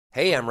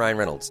Hey, I'm Ryan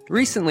Reynolds.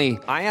 Recently,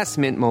 I asked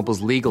Mint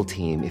Mobile's legal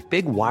team if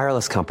big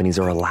wireless companies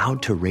are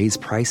allowed to raise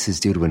prices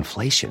due to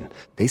inflation.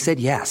 They said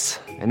yes.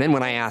 And then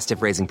when I asked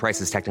if raising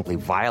prices technically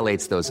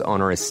violates those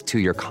onerous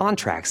two-year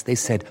contracts, they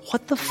said,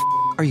 "What the f***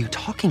 are you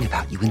talking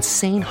about, you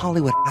insane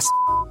Hollywood ass?"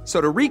 So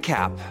to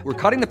recap, we're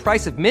cutting the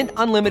price of Mint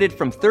Unlimited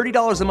from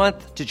 $30 a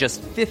month to just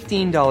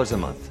 $15 a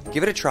month.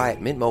 Give it a try at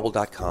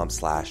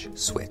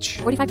mintmobile.com/switch.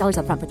 $45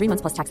 up front for 3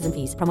 months plus taxes and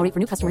fees. Promo rate for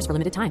new customers for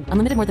limited time.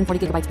 Unlimited more than 40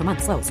 gigabytes per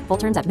month. Slows full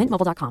terms at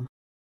mintmobile.com.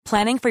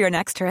 Planning for your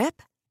next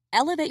trip?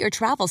 Elevate your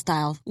travel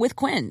style with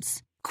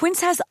Quince.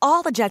 Quince has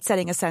all the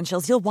jet-setting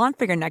essentials you'll want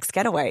for your next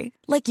getaway,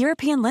 like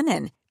European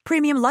linen,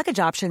 premium luggage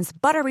options,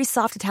 buttery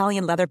soft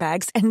Italian leather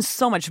bags, and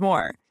so much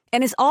more.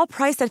 And is all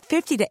priced at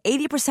 50 to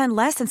 80%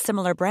 less than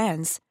similar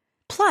brands.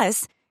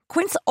 Plus,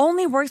 Quince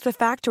only works with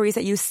factories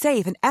that use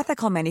safe and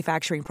ethical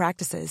manufacturing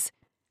practices.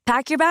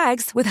 Pack your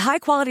bags with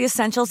high-quality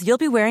essentials you'll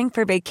be wearing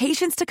for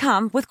vacations to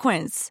come with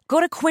Quince. Go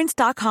to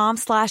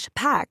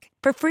quince.com/pack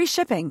for free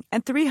shipping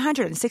and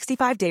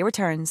 365-day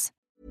returns.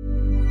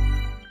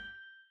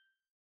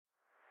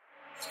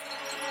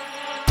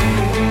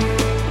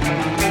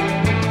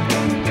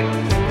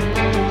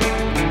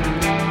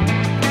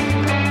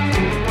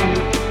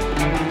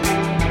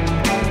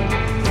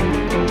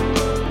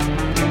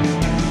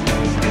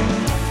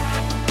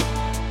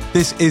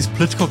 This is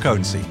Political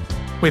Currency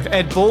with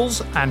Ed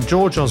Balls and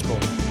George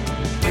Osborne.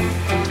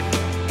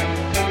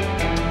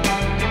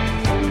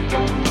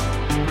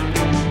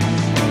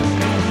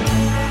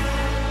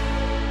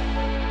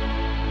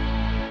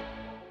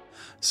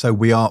 So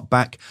we are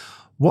back.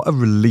 What a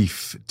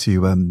relief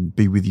to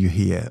be with you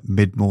here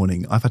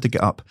mid-morning. I've had to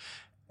get up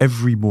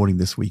every morning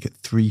this week at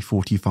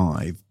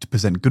 3:45 to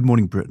present Good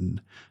Morning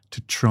Britain, to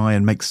try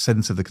and make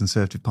sense of the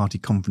Conservative Party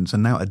conference.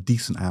 And now at a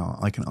decent hour,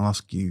 I can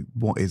ask you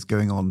what is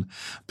going on.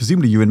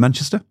 Presumably you're in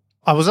Manchester?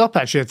 I was up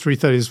actually at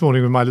 3:30 this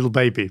morning with my little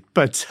baby,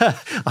 but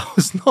I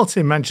was not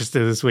in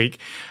Manchester this week.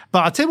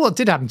 But I'll tell you what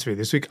did happen to me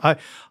this week. I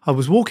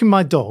was walking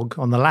my dog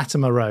on the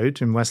Latimer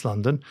Road in West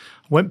London,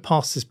 went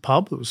past this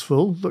pub that was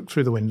full, looked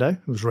through the window.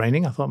 It was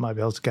raining. I thought I might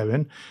be able to go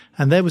in.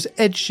 And there was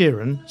Ed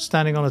Sheeran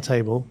standing on a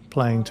table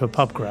playing to a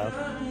pub crowd.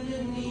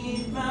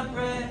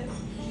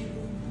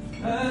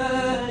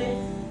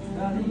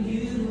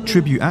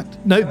 Tribute act?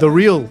 No, the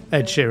real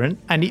Ed Sheeran.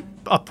 And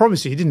I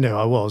promise you, he didn't know who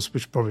I was,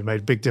 which probably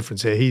made a big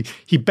difference here.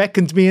 He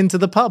beckoned me into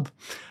the pub.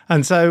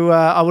 And so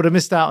I would have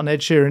missed out on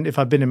Ed Sheeran if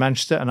I'd been in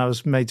Manchester, and I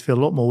was made to feel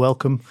a lot more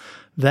welcome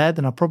there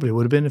than I probably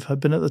would have been if I'd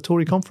been at the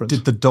Tory conference.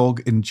 Did the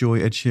dog enjoy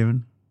Ed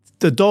Sheeran?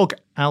 The dog,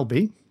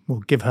 Albie,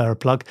 we'll give her a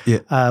plug,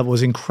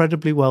 was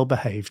incredibly well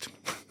behaved.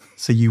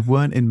 So you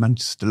weren't in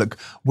Manchester. Look,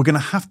 we're going to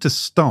have to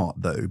start,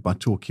 though, by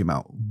talking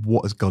about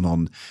what has gone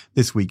on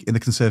this week in the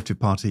Conservative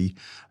Party,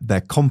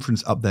 their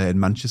conference up there in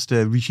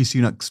Manchester. Rishi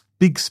Sunak's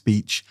big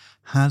speech.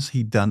 Has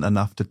he done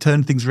enough to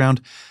turn things around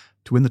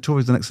to win the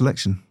Tories the next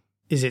election?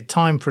 Is it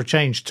time for a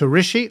change to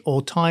Rishi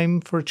or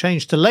time for a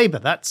change to Labour?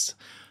 That's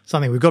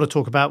something we've got to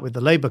talk about with the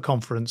Labour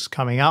conference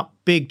coming up.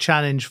 Big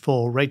challenge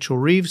for Rachel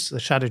Reeves, the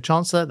Shadow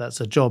Chancellor. That's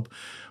a job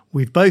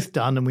we've both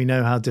done and we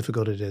know how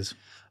difficult it is.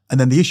 And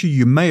then the issue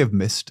you may have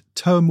missed,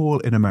 turmoil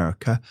in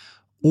America,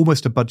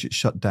 almost a budget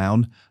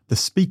shutdown. The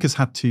speaker's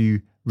had to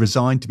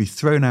resign to be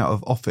thrown out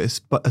of office,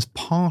 but as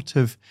part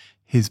of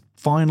his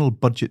final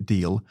budget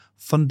deal,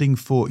 funding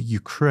for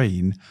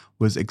Ukraine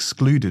was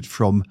excluded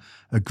from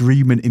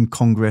agreement in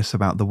Congress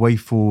about the way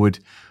forward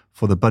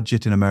for the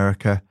budget in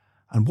America.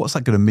 And what's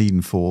that going to mean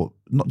for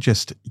not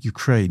just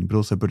Ukraine, but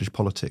also British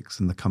politics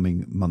in the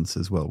coming months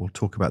as well? We'll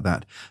talk about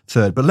that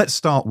third. But let's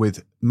start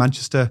with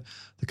Manchester,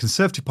 the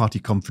Conservative Party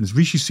conference.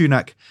 Rishi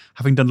Sunak,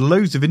 having done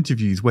loads of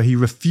interviews where he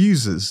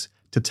refuses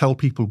to tell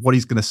people what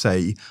he's going to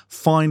say,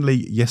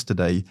 finally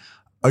yesterday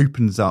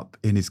opens up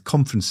in his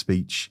conference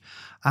speech.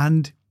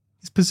 And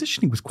his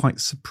positioning was quite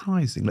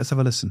surprising. Let's have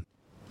a listen.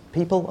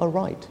 People are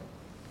right.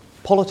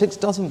 Politics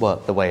doesn't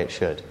work the way it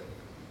should.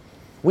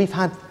 We've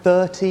had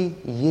 30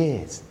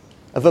 years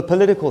of a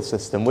political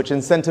system which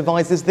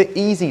incentivises the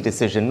easy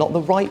decision, not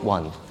the right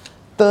one.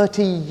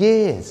 30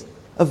 years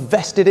of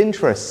vested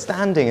interests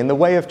standing in the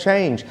way of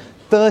change.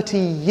 30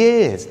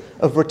 years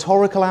of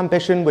rhetorical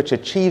ambition which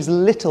achieves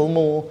little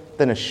more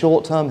than a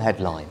short-term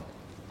headline.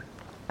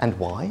 And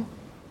why?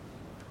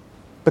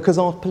 Because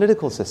our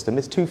political system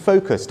is too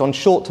focused on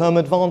short-term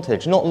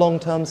advantage, not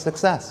long-term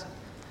success.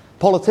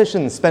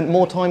 Politicians spent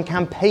more time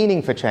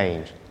campaigning for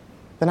change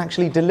than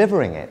actually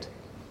delivering it.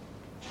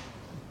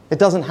 It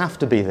doesn't have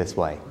to be this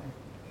way.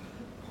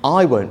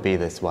 I won't be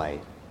this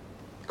way.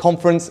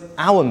 Conference,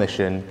 our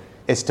mission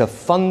is to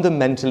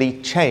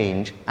fundamentally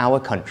change our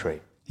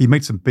country. He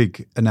made some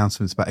big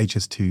announcements about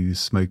HS2,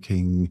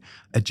 smoking,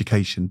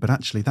 education, but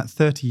actually that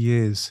 30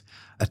 years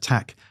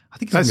attack, I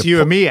think that's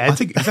you and me, Ed. I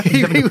think exactly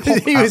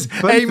he was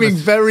aiming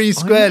very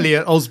squarely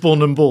at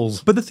Osborne and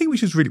Balls. But the thing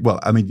which is really, well,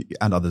 I mean,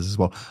 and others as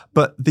well.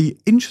 But the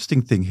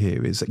interesting thing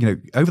here is, you know,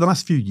 over the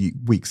last few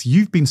weeks,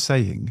 you've been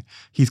saying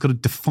he's got to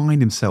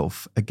define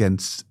himself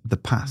against the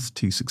past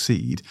to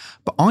succeed.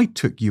 But I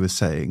took you as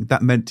saying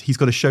that meant he's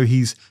got to show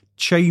he's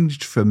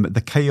changed from the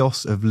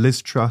chaos of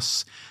Liz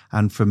Truss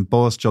and from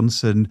Boris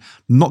Johnson,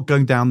 not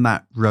going down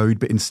that road,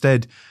 but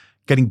instead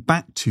getting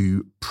back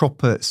to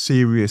proper,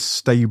 serious,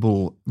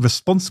 stable,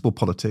 responsible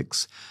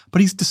politics.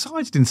 But he's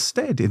decided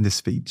instead in this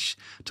speech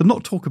to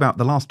not talk about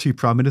the last two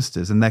prime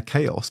ministers and their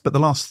chaos, but the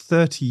last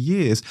 30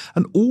 years,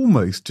 and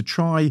almost to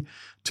try,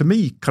 to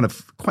me, kind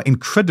of quite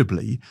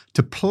incredibly,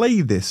 to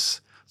play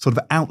this sort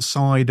of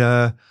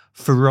outsider,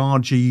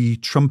 Farage,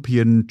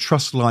 Trumpian,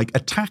 Truss-like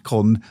attack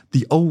on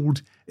the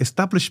old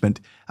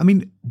establishment. I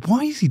mean,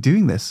 why is he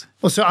doing this?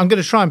 Well, so I'm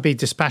going to try and be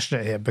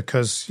dispassionate here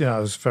because, I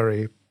was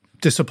very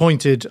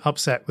disappointed,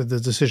 upset with the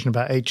decision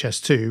about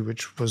HS2,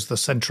 which was the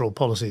central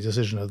policy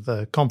decision of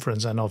the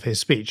conference and of his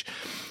speech.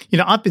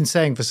 I've been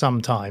saying for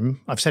some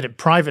time, I've said it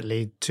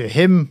privately to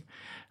him,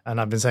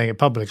 and I've been saying it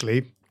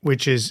publicly,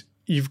 which is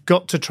you've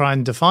got to try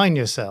and define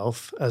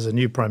yourself as a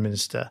new prime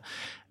minister.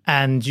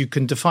 And you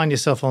can define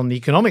yourself on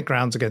economic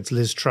grounds against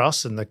Liz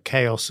Truss and the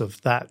chaos of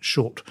that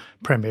short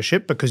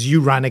premiership because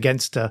you ran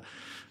against her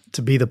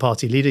to be the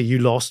party leader. You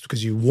lost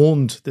because you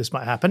warned this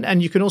might happen.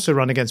 And you can also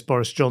run against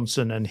Boris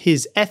Johnson and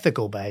his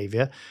ethical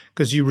behaviour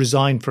because you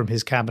resigned from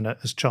his cabinet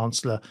as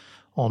Chancellor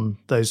on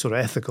those sort of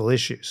ethical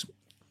issues.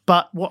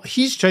 But what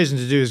he's chosen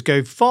to do is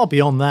go far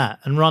beyond that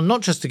and run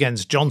not just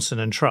against Johnson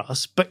and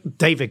Truss, but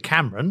David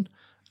Cameron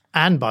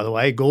and, by the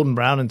way, Gordon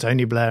Brown and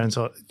Tony Blair and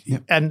so on. Yeah.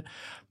 And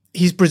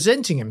he's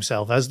presenting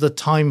himself as the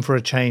time for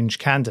a change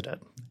candidate.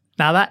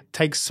 Now, that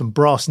takes some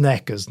brass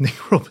neck, as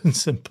Nick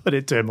Robinson put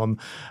it to him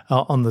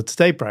on the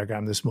Today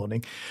programme this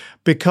morning,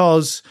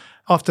 because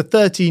after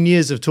 13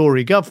 years of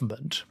Tory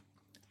government,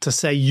 to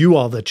say you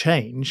are the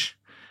change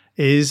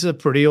is a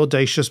pretty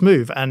audacious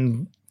move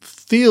and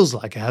feels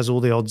like it has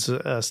all the odds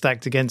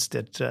stacked against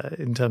it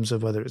in terms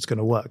of whether it's going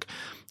to work.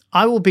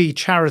 I will be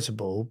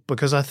charitable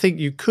because I think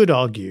you could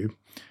argue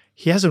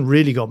he hasn't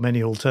really got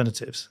many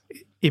alternatives.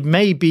 It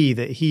may be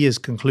that he has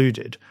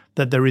concluded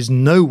that there is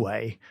no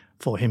way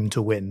for him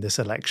to win this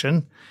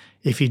election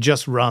if he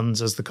just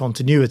runs as the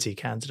continuity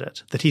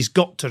candidate, that he's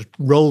got to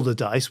roll the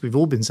dice. We've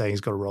all been saying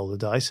he's got to roll the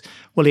dice.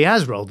 Well, he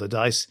has rolled the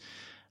dice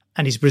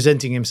and he's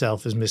presenting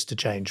himself as Mr.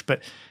 Change.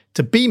 But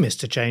to be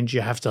Mr. Change,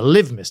 you have to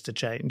live Mr.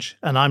 Change.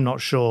 And I'm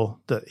not sure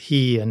that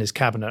he and his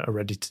cabinet are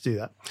ready to do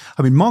that.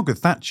 I mean, Margaret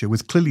Thatcher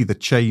was clearly the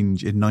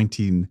change in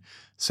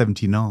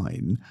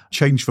 1979,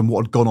 change from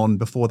what had gone on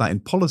before that in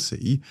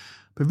policy.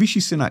 But Rishi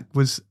Sunak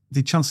was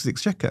the Chancellor of the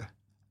Exchequer.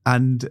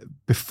 And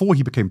before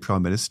he became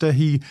Prime Minister,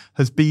 he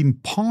has been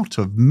part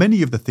of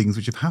many of the things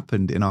which have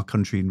happened in our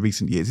country in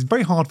recent years. It's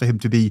very hard for him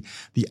to be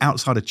the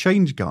outsider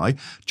change guy.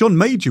 John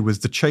Major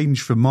was the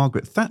change from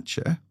Margaret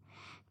Thatcher.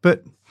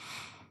 But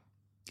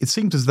it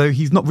seems as though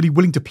he's not really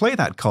willing to play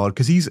that card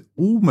because he's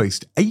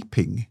almost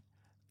aping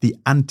the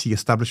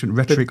anti-establishment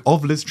rhetoric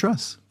of Liz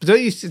Truss. But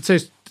don't you, so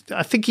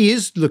I think he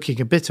is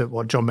looking a bit at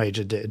what John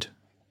Major did.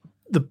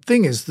 The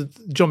thing is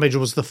that John Major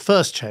was the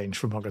first change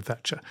from Margaret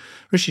Thatcher.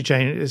 Rishi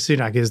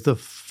Sunak is the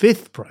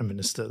fifth Prime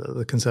Minister that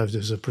the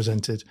Conservatives have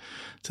presented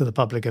to the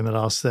public in the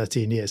last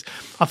 13 years.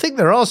 I think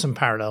there are some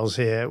parallels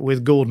here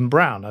with Gordon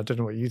Brown. I don't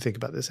know what you think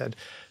about this, Ed.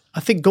 I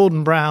think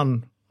Gordon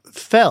Brown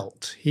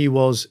felt he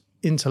was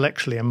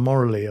intellectually and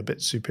morally a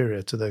bit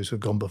superior to those who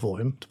have gone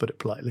before him, to put it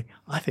politely.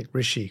 I think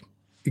Rishi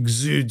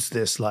exudes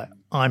this like,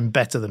 I'm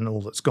better than all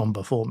that's gone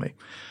before me.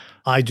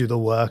 I do the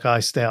work, I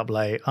stay up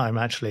late, I'm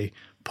actually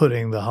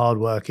putting the hard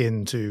work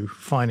into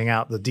finding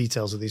out the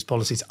details of these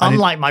policies,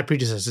 unlike my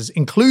predecessors,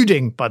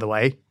 including, by the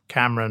way,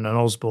 Cameron and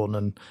Osborne.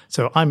 And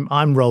so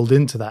I'm rolled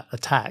into that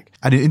attack.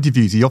 And in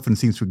interviews, he often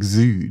seems to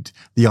exude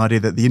the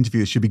idea that the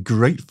interviewers should be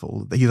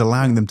grateful that he's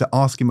allowing them to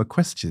ask him a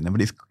question. I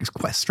mean, it's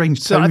quite a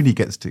strange tone he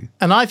gets to.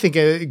 And I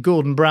think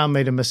Gordon Brown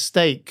made a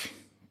mistake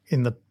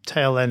in the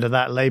tail end of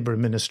that Labour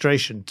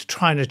administration to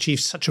try and achieve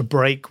such a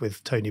break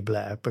with Tony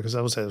Blair, because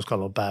I would say there was quite a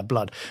lot of bad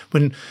blood.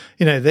 When,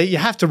 you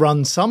have to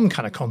run some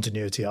kind of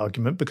continuity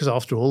argument because,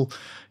 after all,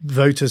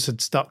 voters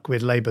had stuck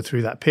with Labour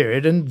through that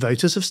period and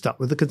voters have stuck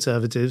with the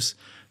Conservatives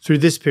through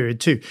this period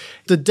too.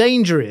 The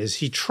danger is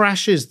he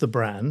trashes the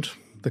brand,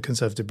 the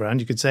Conservative brand.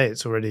 You could say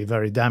it's already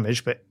very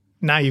damaged, but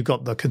now you've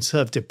got the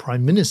Conservative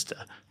Prime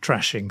Minister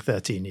trashing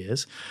 13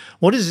 years.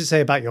 What does it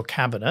say about your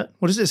cabinet?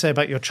 What does it say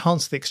about your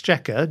Chancellor of the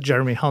Exchequer,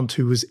 Jeremy Hunt,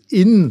 who was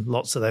in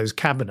lots of those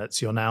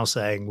cabinets you're now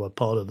saying were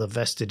part of the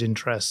vested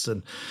interests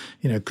and,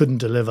 couldn't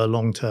deliver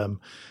long-term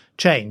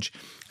change?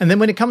 And then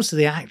when it comes to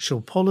the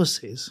actual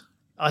policies,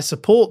 I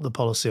support the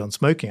policy on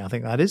smoking. I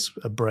think that is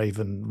a brave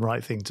and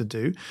right thing to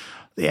do.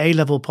 The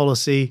A-level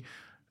policy,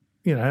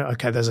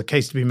 there's a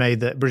case to be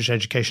made that British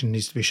education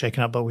needs to be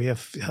shaken up, but we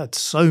have had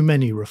so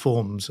many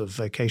reforms of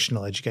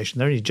vocational education.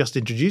 They're only just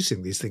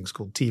introducing these things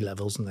called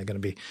T-levels, and they're going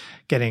to be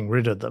getting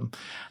rid of them.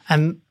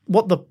 And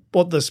what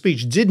the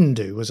speech didn't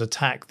do was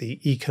attack the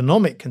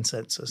economic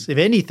consensus. If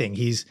anything,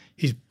 he's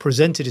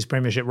presented his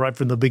premiership right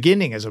from the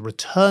beginning as a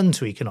return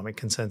to economic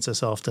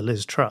consensus after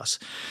Liz Truss.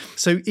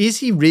 So is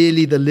he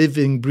really the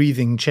living,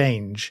 breathing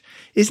change?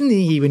 Isn't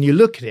he, when you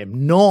look at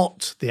him,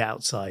 not the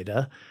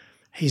outsider?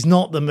 He's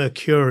not the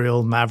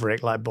mercurial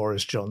maverick like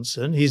Boris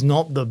Johnson. He's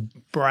not the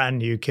brand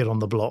new kid on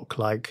the block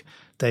like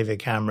David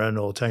Cameron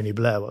or Tony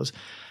Blair was,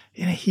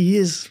 he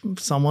is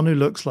someone who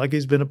looks like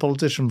he's been a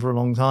politician for a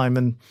long time.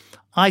 And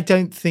I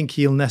don't think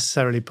he'll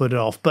necessarily put it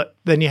off. But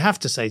then you have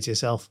to say to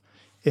yourself,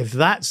 if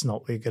that's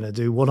not what you're going to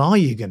do, what are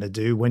you going to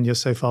do when you're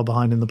so far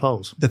behind in the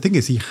polls? The thing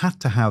is, he had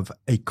to have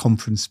a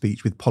conference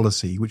speech with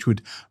policy, which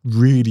would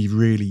really,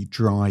 really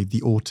drive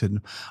the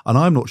autumn. And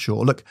I'm not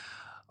sure. Look,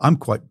 I'm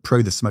quite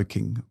pro the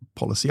smoking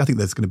policy. I think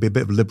there's going to be a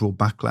bit of liberal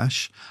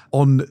backlash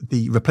on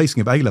the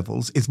replacing of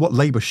A-levels is what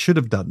Labour should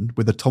have done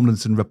with the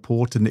Tomlinson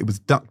report, and it was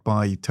ducked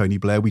by Tony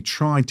Blair. We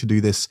tried to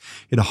do this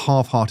in a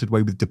half-hearted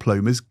way with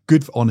diplomas.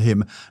 Good on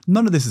him.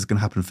 None of this is going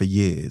to happen for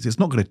years. It's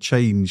not going to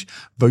change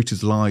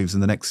voters' lives in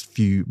the next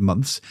few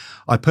months.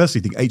 I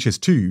personally think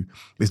HS2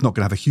 is not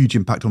going to have a huge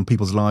impact on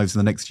people's lives in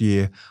the next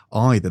year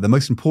either. The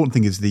most important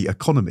thing is the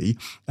economy,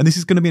 and this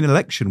is going to be an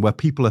election where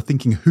people are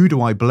thinking, who do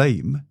I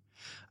blame?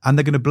 And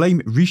they're going to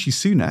blame Rishi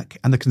Sunak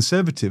and the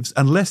Conservatives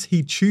unless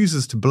he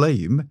chooses to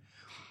blame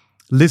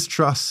Liz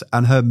Truss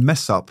and her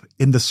mess up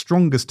in the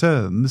strongest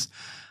terms.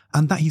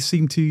 And that he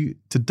seemed to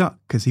duck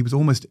because he was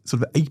almost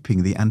sort of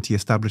aping the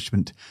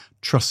anti-establishment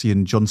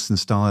Trussian Johnson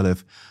style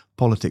of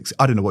politics.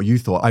 I don't know what you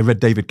thought. I read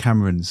David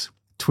Cameron's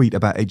tweet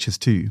about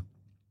HS2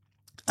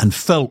 and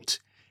felt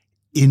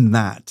in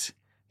that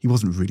he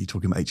wasn't really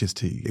talking about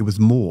HS2. It was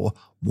more,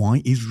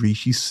 why is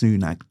Rishi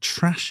Sunak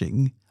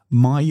trashing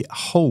my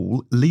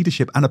whole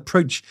leadership and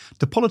approach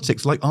to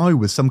politics like I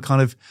was some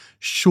kind of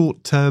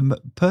short-term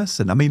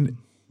person? I mean,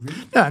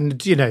 really?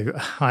 And,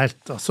 I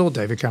saw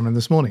David Cameron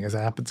this morning, as it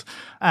happens,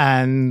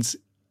 and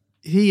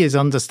he is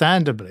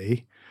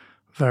understandably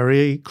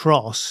very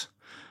cross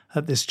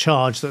at this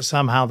charge that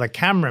somehow the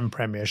Cameron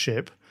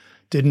premiership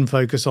didn't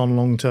focus on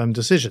long-term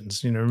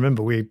decisions.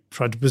 Remember, we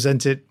tried to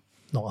present it,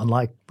 not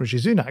unlike Rishi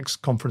Sunak's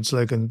conference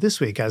slogan this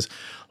week, as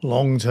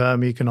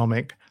long-term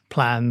economic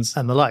plans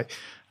and the like.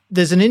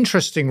 There's an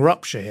interesting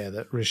rupture here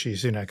that Rishi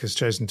Sunak has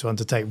chosen to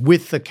undertake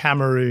with the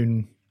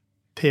Cameroon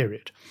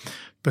period.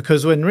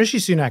 Because when Rishi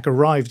Sunak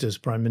arrived as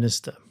Prime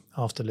Minister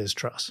after Liz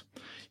Truss,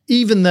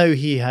 even though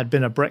he had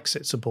been a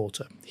Brexit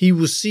supporter, he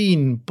was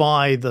seen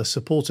by the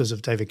supporters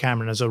of David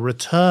Cameron as a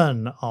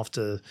return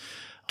after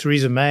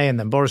Theresa May and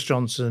then Boris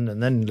Johnson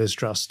and then Liz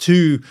Truss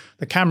to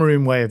the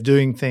Cameroon way of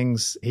doing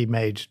things. He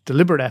made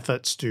deliberate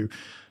efforts to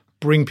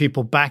bring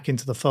people back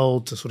into the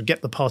fold, to sort of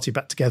get the party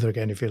back together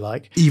again, if you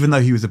like. Even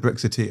though he was a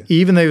Brexiteer?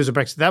 Even though he was a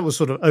Brexiteer. That was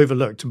sort of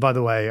overlooked. And by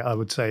the way, I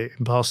would say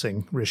in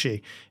passing,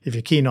 Rishi, if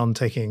you're keen on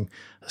taking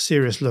a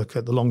serious look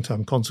at the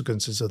long-term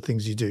consequences of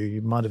things you do,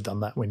 you might have done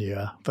that when you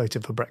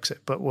voted for Brexit.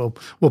 But we'll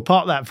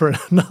park that for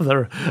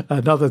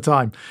another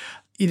time.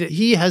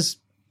 He has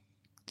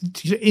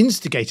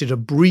instigated a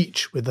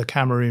breach with the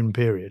Cameroon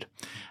period.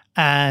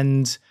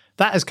 And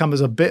that has come as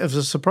a bit of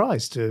a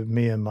surprise to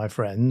me and my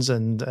friends,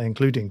 and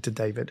including to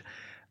David.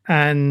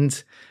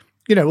 And,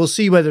 we'll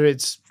see whether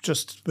it's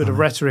just a bit of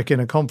rhetoric in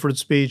a conference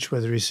speech,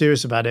 whether he's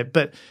serious about it.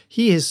 But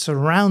he is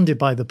surrounded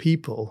by the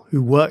people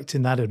who worked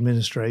in that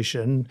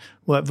administration,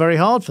 worked very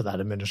hard for that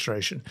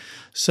administration.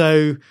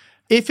 So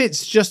if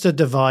it's just a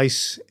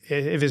device,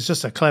 if it's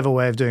just a clever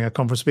way of doing a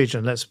conference speech,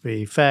 and let's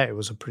be fair, it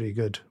was a pretty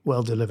good,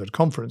 well-delivered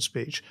conference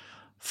speech,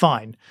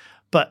 fine.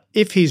 But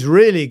if he's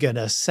really going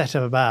to set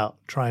about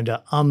trying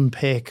to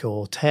unpick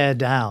or tear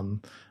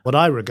down what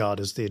I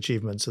regard as the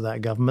achievements of that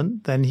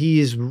government, then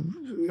he is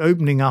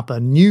opening up a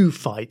new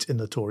fight in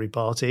the Tory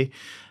party.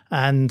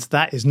 And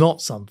that is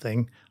not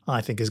something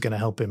I think is going to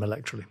help him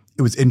electorally.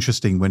 It was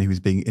interesting when he was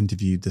being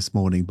interviewed this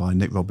morning by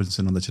Nick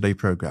Robinson on the Today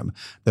programme.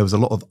 There was a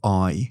lot of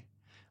I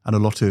and a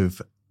lot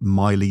of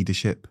my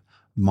leadership,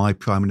 my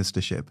prime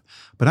ministership.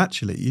 But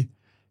actually,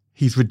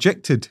 he's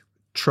rejected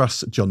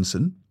Truss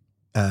Johnson.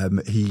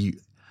 He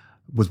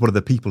was one of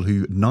the people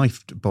who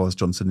knifed Boris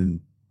Johnson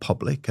in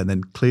public, and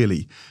then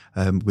clearly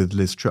with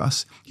Liz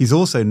Truss. He's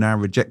also now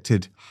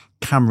rejected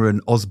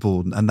Cameron,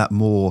 Osborne, and that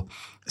more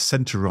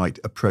centre-right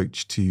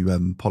approach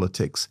to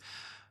politics.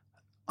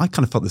 I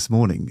kind of felt this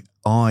morning,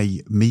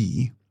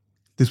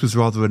 this was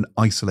rather an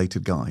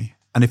isolated guy.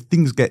 And if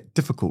things get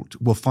difficult,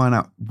 we'll find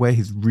out where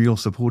his real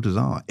supporters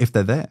are, if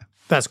they're there.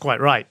 That's quite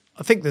right.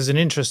 I think there's an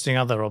interesting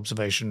other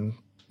observation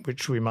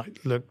which we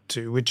might look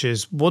to, which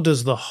is, what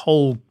does the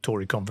whole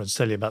Tory conference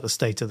tell you about the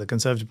state of the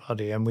Conservative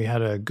Party? And we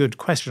had a good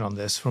question on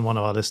this from one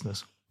of our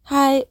listeners.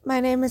 Hi,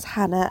 my name is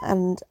Hannah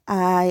and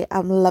I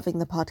am loving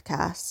the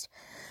podcast.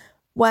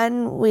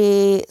 When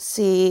we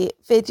see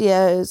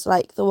videos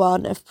like the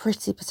one of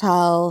Priti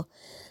Patel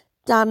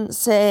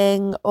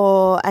dancing,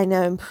 or I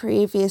know in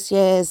previous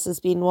years there's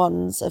been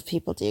ones of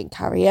people doing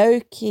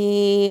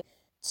karaoke,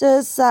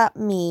 does that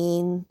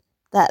mean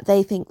that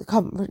they think the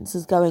conference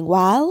is going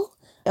well?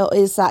 Or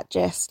is that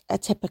just a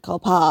typical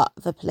part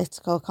of a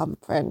political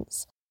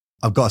conference?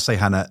 I've got to say,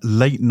 Hannah,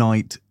 late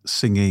night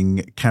singing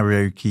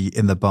karaoke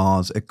in the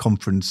bars at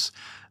conference,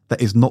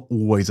 that is not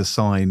always a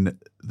sign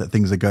that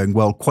things are going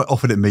well. Quite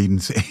often it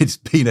means it's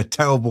been a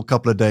terrible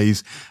couple of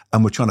days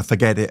and we're trying to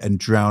forget it and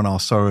drown our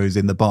sorrows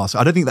in the bar. So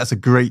I don't think that's a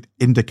great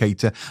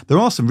indicator. There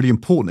are some really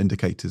important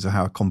indicators of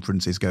how a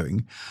conference is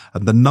going.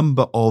 And the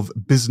number of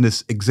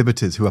business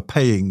exhibitors who are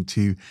paying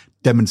to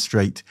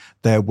demonstrate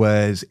their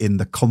wares in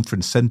the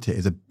conference centre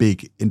is a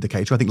big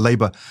indicator. I think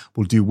Labour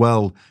will do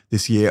well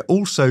this year.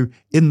 Also,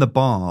 in the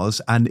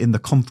bars and in the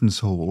conference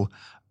hall,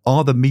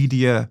 are the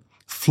media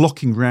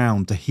flocking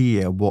round to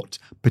hear what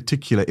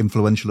particular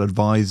influential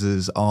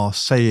advisors are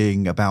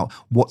saying about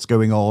what's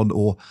going on,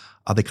 or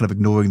are they kind of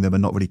ignoring them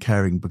and not really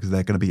caring because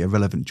they're going to be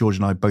irrelevant? George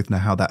and I both know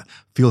how that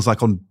feels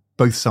like on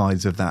both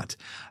sides of that.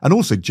 And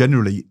also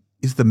generally,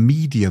 is the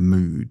media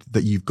mood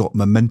that you've got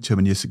momentum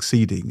and you're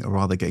succeeding, or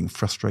are they getting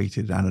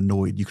frustrated and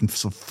annoyed? You can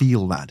sort of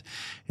feel that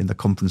in the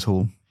conference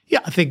hall. Yeah,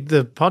 I think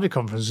the party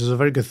conference is a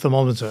very good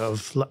thermometer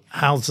of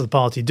how's the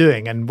party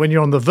doing. And when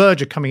you're on the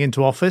verge of coming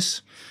into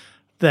office,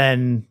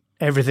 then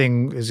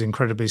everything is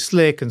incredibly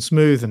slick and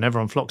smooth and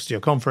everyone flocks to your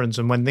conference.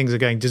 And when things are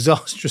going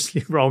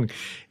disastrously wrong,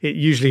 it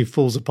usually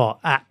falls apart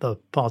at the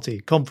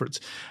party conference.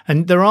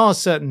 And there are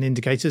certain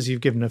indicators. You've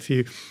given a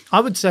few.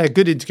 I would say a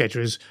good indicator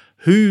is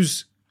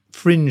whose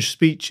fringe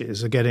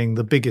speeches are getting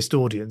the biggest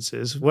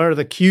audiences. Where are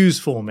the queues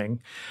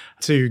forming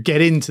to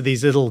get into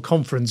these little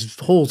conference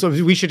halls? So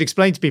we should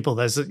explain to people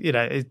there's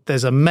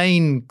a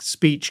main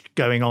speech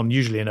going on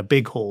usually in a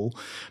big hall,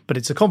 but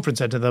it's a conference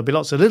centre. There'll be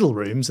lots of little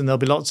rooms and there'll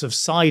be lots of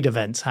side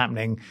events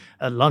happening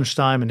at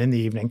lunchtime and in the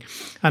evening.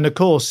 And of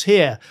course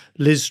here,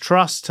 Liz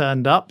Truss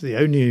turned up, the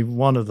only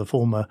one of the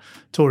former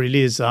Tory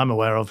leaders I'm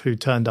aware of who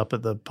turned up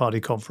at the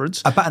party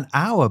conference. About an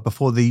hour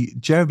before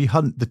Jeremy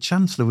Hunt, the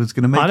Chancellor, was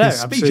going to make his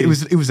speech.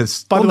 Absolutely. It was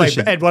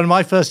astonishing. By the way, Ed, one of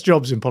my first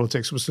jobs in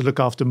politics was to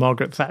look after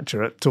Margaret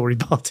Thatcher at Tory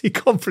party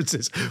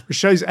conferences, which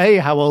shows A,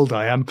 how old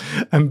I am,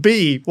 and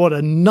B, what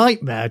a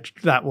nightmare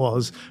that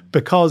was,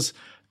 because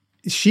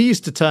she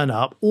used to turn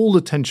up, all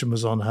the tension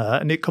was on her,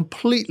 and it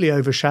completely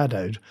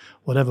overshadowed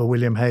whatever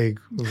William Hague,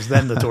 who was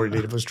then the Tory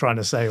leader, was trying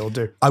to say or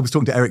do. I was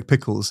talking to Eric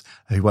Pickles,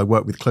 who I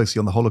work with closely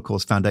on the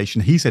Holocaust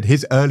Foundation. He said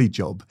his early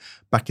job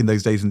back in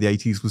those days in the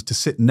 80s was to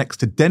sit next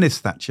to Dennis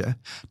Thatcher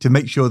to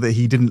make sure that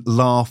he didn't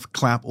laugh,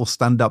 clap or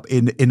stand up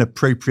in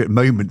inappropriate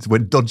moments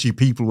when dodgy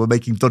people were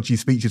making dodgy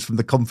speeches from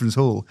the conference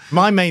hall.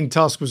 My main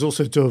task was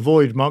also to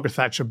avoid Margaret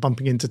Thatcher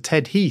bumping into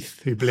Ted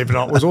Heath, who, believe it or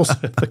not, was also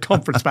at the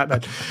conference back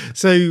then.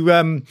 So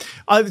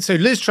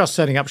Liz Truss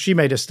turning up, she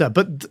made a stir.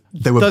 But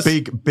there were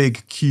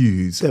big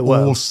queues,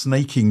 all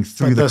snaking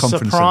through the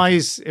conference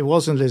surprise, it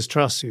wasn't Liz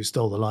Truss who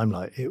stole the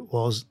limelight. It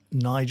was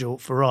Nigel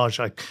Farage.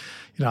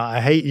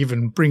 I hate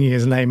even bringing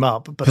his name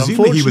up, but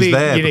presumably unfortunately, he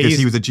was there because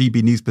he was a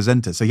GB News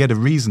presenter, so he had a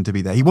reason to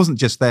be there. He wasn't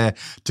just there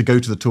to go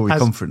to the Tory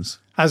conference.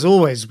 As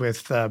always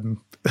with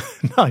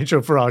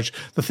Nigel Farage,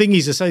 the thing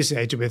he's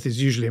associated with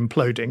is usually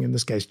imploding, in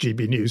this case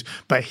GB News,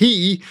 but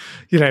he,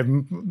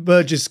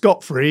 merges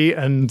scot-free,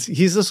 and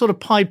he's a sort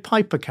of Pied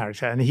Piper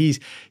character, and he's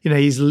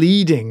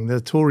leading the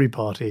Tory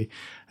party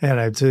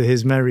to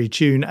his merry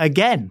tune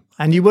again.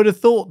 And you would have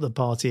thought the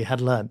party had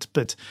learnt.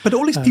 But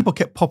all these people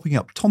kept popping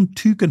up. Tom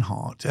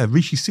Tugendhat,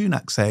 Rishi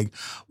Sunak saying,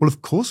 well,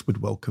 of course we'd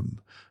welcome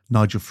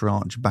Nigel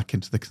Farage back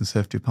into the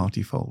Conservative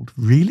Party fold.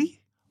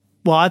 Really?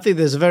 Well, I think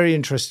there's a very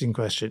interesting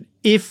question.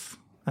 If,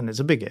 and it's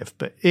a big if,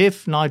 but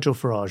if Nigel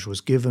Farage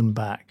was given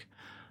back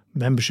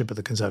membership of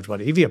the Conservative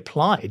Party, if he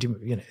applied,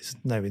 there's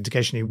no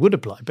indication he would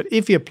apply, but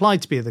if he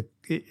applied to be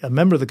a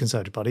member of the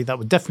Conservative Party, that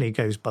would definitely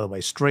go, by the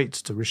way, straight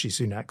to Rishi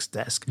Sunak's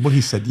desk. Well,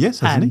 he said yes,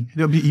 hasn't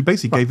he? He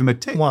basically gave him a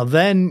tick. Well,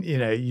 then,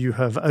 you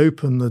have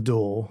opened the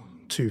door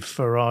to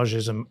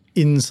Farageism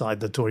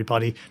inside the Tory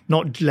party,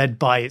 not led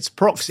by its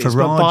proxies,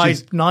 but by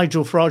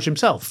Nigel Farage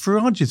himself.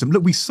 Farageism.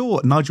 Look, we saw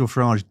Nigel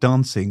Farage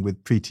dancing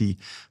with Priti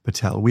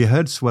Patel. We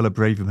heard Suella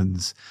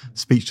Braverman's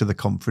speech to the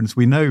conference.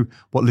 We know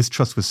what Liz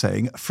Truss was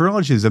saying.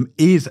 Farageism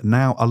is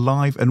now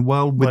alive and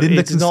well within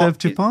the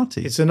Conservative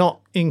Party. It's not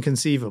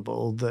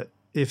inconceivable that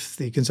if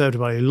the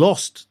Conservative Party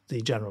lost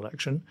the general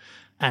election,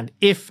 and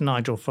if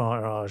Nigel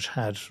Farage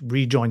had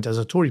rejoined as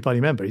a Tory party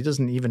member, he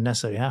doesn't even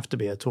necessarily have to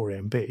be a Tory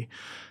MP,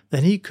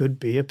 then he could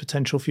be a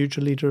potential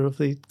future leader of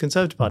the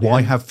Conservative Party.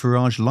 Why have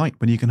Farage light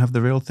when you can have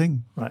the real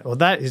thing? Right. Well,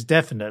 that is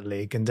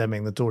definitely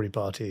condemning the Tory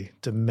party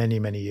to many,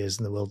 many years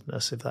in the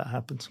wilderness if that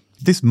happens.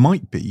 This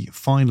might be,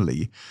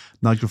 finally,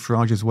 Nigel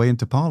Farage's way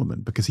into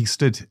Parliament, because he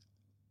stood,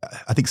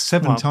 I think,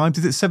 7 times.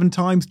 Is it 7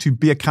 times to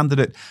be a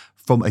candidate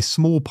from a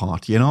small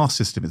party? In our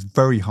system, it's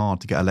very hard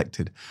to get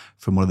elected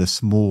from one of the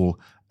small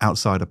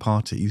outsider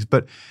parties.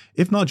 But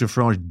if Nigel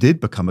Farage did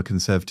become a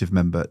Conservative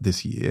member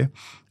this year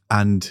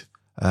and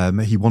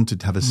he wanted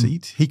to have a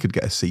seat, he could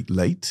get a seat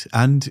late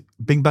and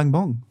bing, bang,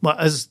 bong. Well,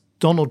 as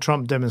Donald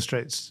Trump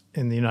demonstrates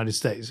in the United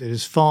States, it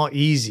is far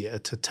easier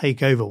to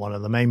take over one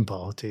of the main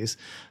parties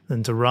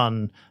than to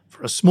run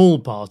for a small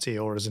party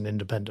or as an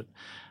independent.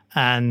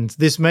 And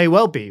this may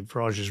well be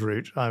Farage's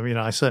route. I mean,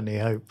 I certainly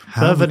hope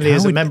fervently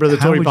as a member of the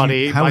Tory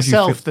party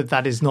myself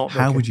that is not.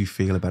 How would you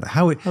feel about it?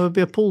 I would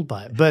be appalled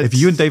by it. But if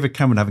you and David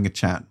Cameron having a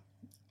chat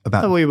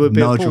about we would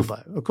be appalled by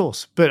it, of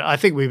course. But I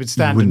think we would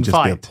stand and fight. You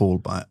wouldn't just be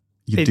appalled by it.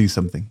 you'd do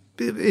something.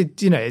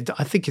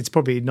 I think it's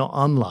probably not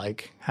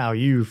unlike how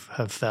you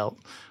have felt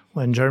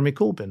when Jeremy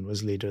Corbyn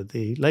was leader of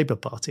the Labour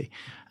Party.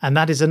 And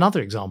that is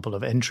another example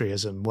of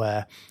entryism,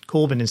 where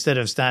Corbyn, instead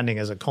of standing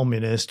as a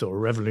communist or a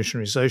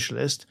revolutionary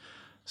socialist,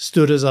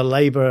 stood as a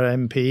Labour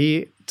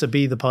MP to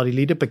be the party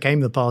leader,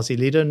 became the party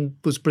leader, and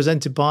was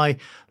presented by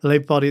the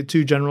Labour Party at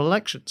 2 general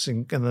elections.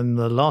 And then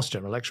the last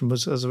general election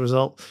was, as a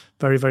result,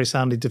 very, very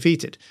soundly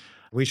defeated.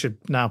 We should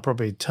now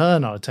probably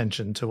turn our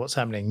attention to what's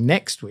happening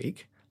next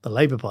week, the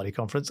Labour Party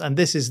conference. And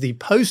this is the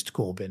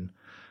post-Corbyn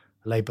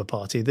Labour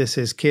Party. This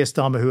is Keir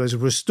Starmer, who has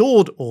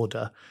restored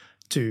order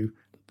to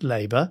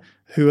Labour,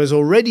 who has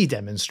already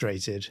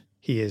demonstrated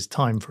he is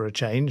time for a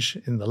change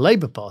in the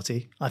Labour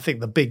Party. I think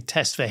the big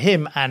test for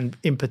him, and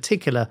in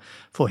particular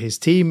for his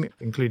team,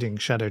 including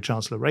Shadow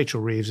Chancellor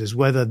Rachel Reeves, is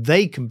whether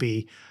they can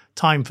be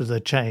time for the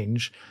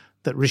change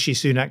that Rishi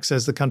Sunak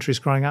says the country is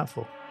crying out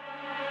for.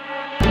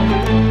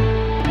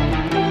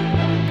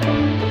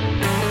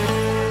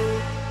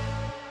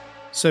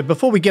 So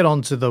before we get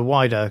on to the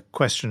wider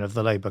question of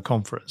the Labour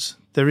conference,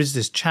 there is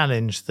this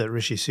challenge that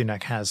Rishi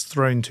Sunak has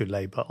thrown to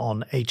Labour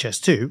on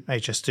HS2.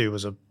 HS2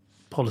 was a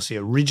policy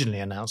originally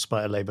announced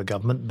by a Labour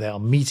government. They are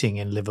meeting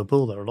in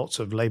Liverpool. There are lots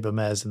of Labour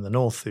mayors in the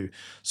north who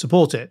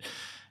support it.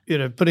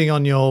 Putting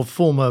on your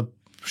former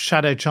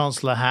Shadow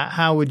Chancellor hat,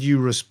 how would you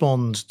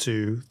respond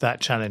to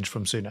that challenge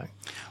from Sunak?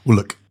 Well,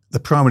 look, the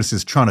Prime Minister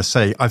is trying to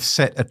say, I've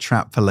set a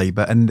trap for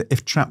Labour, and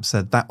if traps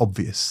are that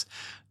obvious,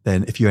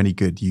 then if you're any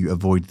good, you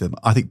avoid them.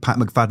 I think Pat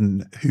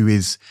McFadden, who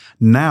is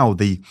now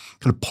the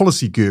kind of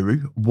policy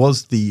guru,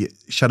 was the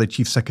Shadow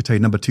Chief Secretary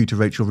number 2 to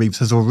Rachel Reeves,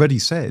 has already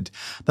said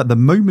that the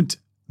moment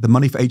the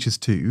money for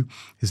HS2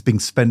 is being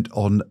spent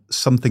on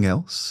something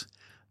else,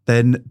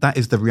 then that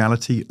is the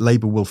reality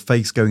Labour will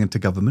face going into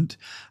government.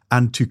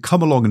 And to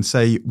come along and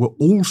say, we're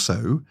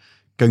also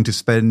going to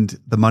spend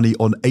the money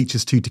on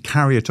HS2 to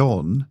carry it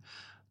on,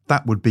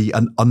 that would be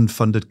an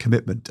unfunded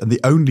commitment. And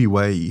the only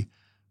way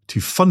to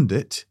fund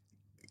it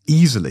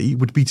easily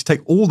would be to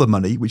take all the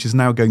money, which is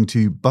now going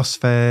to bus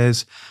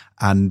fares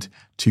and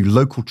to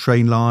local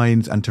train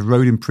lines and to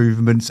road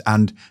improvements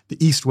and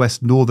the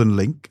East-West Northern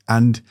Link,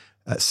 and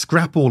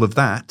scrap all of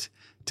that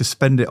to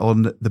spend it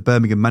on the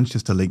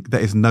Birmingham-Manchester link.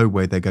 There is no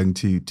way they're going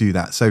to do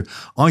that. So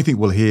I think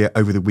we'll hear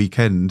over the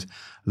weekend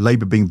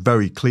Labour being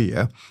very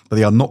clear that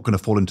they are not going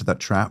to fall into that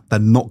trap. They're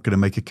not going to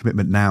make a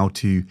commitment now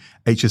to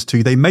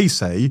HS2. They may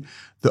say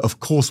that, of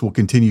course, we'll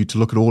continue to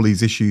look at all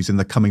these issues in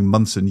the coming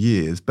months and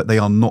years, but they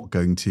are not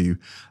going to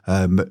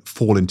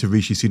fall into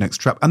Rishi Sunak's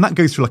trap. And that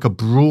goes through like a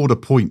broader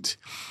point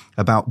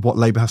about what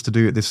Labour has to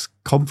do at this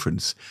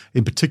conference,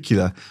 in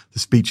particular, the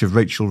speech of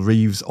Rachel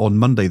Reeves on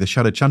Monday, the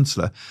Shadow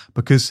Chancellor,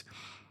 because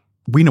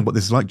we know what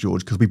this is like,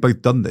 George, because we've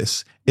both done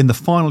this. In the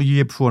final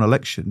year before an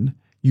election,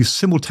 you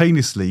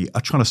simultaneously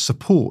are trying to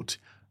support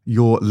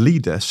your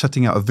leader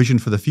setting out a vision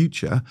for the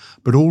future,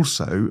 but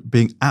also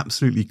being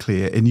absolutely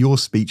clear in your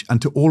speech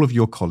and to all of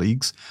your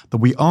colleagues that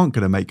we aren't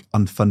going to make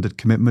unfunded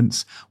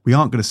commitments. We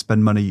aren't going to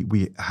spend money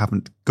we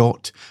haven't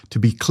got, to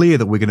be clear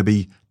that we're going to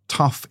be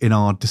tough in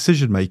our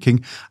decision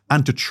making,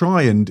 and to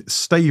try and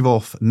stave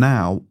off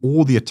now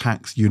all the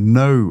attacks you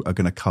know are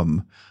going to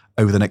come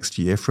over the next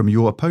year from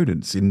your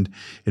opponents. In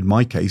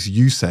my case,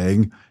 you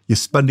saying you're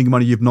spending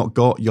money you've not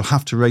got, you'll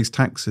have to raise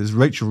taxes.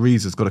 Rachel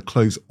Reeves has got to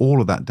close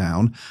all of that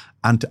down,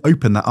 and to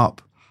open that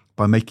up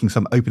by making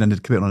some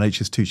open-ended commitment on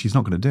HS2, she's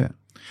not going to do it.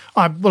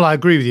 I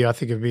agree with you. I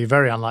think it would be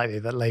very unlikely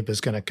that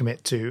Labour's going to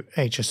commit to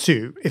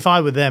HS2. If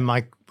I were them,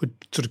 I would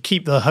sort of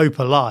keep the hope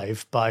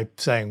alive by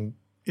saying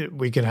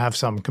we can have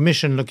some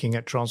commission looking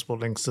at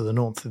transport links to the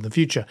north in the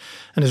future.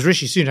 And as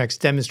Rishi Sunak's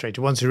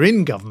demonstrated, once you're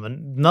in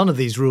government, none of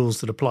these rules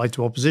that apply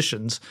to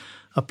oppositions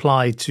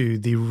apply to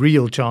the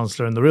real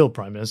Chancellor and the real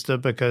Prime Minister,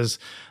 because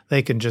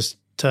they can just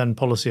turn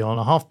policy on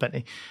a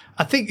halfpenny.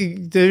 I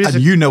think there is...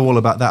 And you know all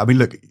about that. I mean,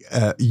 look,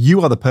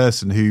 you are the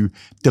person who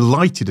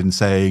delighted in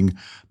saying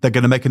they're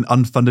going to make an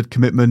unfunded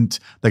commitment,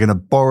 they're going to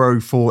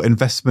borrow for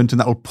investment, and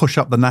that will push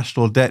up the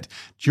national debt.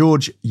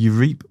 George, you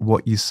reap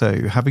what you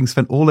sow. Having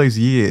spent all those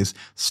years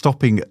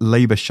stopping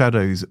Labour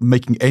shadows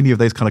making any of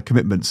those kind of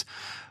commitments,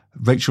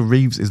 Rachel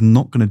Reeves is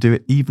not going to do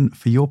it even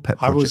for your pet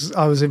project.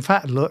 I was in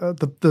fact,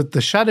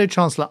 the Shadow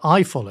Chancellor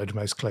I followed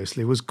most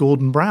closely was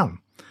Gordon Brown.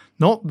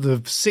 Not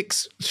the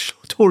 6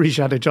 Tory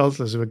Shadow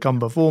Chancellors who had come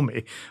before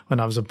me when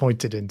I was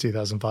appointed in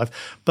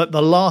 2005, but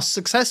the last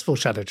successful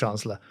Shadow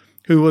Chancellor,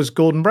 who was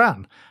Gordon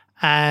Brown.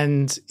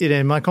 And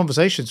in my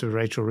conversations with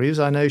Rachel Reeves,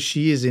 I know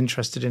she is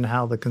interested in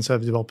how the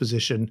Conservative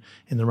opposition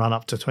in the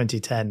run-up to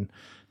 2010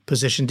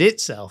 positioned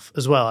itself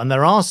as well. And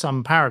there are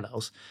some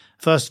parallels.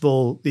 First of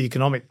all, the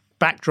economic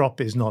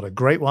backdrop is not a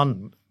great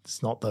one.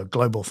 It's not the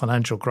global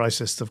financial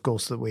crisis, of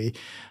course, that we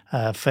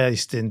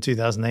faced in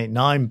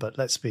 2008-9, but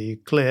let's be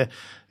clear,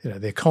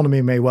 the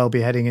economy may well be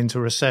heading into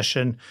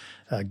recession.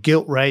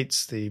 Gilt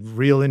rates, the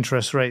real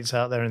interest rates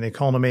out there in the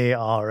economy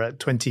are at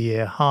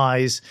 20-year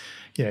highs.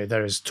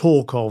 There is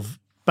talk of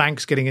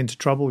banks getting into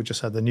trouble. We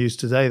just had the news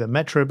today that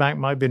Metro Bank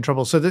might be in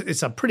trouble. So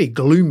it's a pretty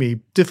gloomy,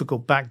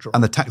 difficult backdrop.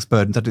 And the tax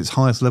burden's at its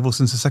highest level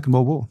since the Second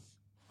World War.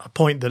 a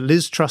point that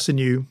Liz Truss and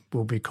you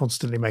will be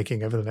constantly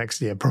making over the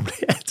next year, probably.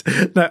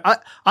 No,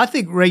 I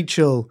think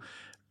Rachel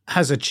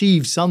has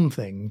achieved some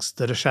things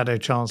that a Shadow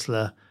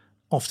Chancellor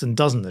often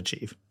doesn't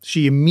achieve.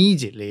 She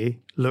immediately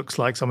looks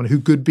like someone who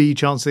could be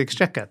Chancellor of the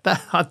Exchequer.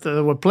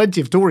 There were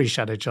plenty of Tory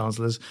Shadow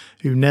Chancellors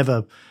who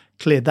never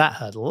cleared that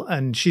hurdle.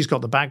 And she's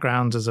got the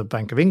background as a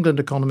Bank of England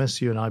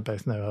economist. You and I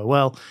both know her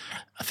well.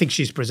 I think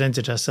she's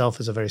presented herself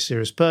as a very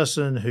serious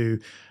person who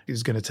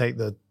is going to take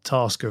the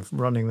task of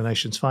running the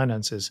nation's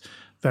finances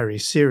very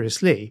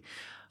seriously.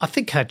 I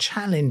think her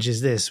challenge is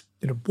this.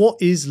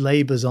 What is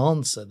Labour's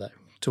answer, though,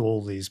 to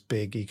all these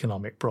big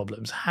economic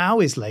problems?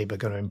 How is Labour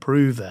going to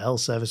improve the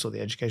health service or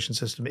the education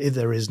system if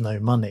there is no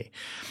money?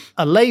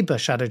 A Labour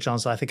Shadow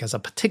Chancellor, I think, has a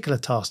particular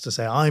task to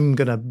say, I'm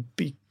going to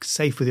be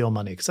safe with your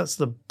money, because that's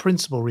the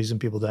principal reason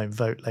people don't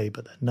vote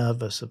Labour. They're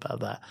nervous about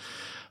that.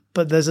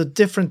 But there's a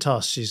different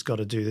task she's got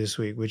to do this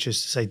week, which is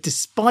to say,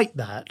 despite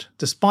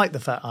the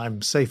fact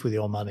I'm safe with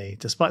your money,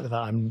 despite the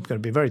fact I'm going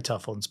to be very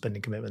tough on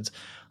spending commitments,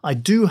 I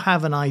do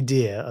have an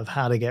idea of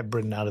how to get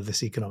Britain out of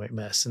this economic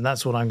mess. And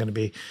that's what I'm going to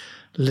be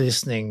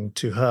listening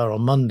to her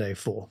on Monday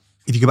for.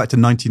 If you go back to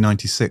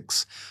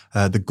 1996,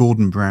 the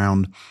Gordon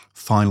Brown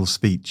final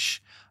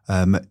speech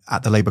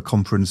at the Labour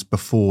conference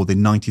before the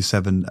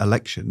 97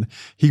 election,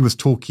 he was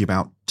talking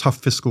about tough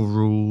fiscal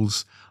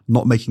rules,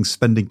 not making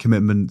spending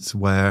commitments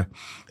where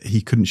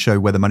he couldn't show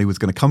where the money was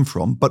going to come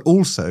from. But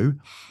also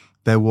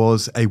there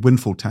was a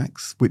windfall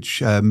tax,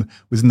 which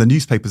was in the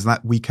newspapers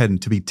that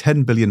weekend to be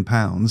 £10 billion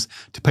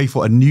to pay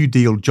for a New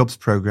Deal jobs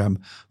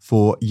programme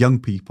for young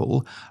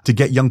people, to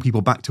get young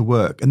people back to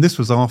work. And this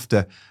was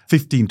after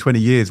 15, 20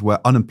 years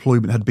where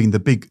unemployment had been the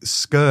big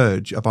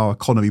scourge of our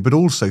economy, but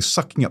also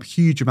sucking up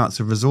huge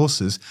amounts of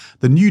resources.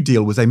 The New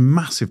Deal was a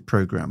massive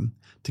programme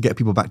to get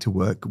people back to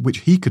work, which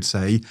he could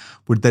say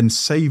would then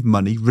save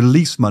money,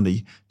 release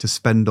money to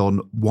spend on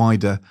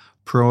wider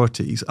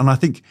priorities. And I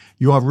think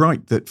you are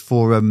right that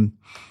for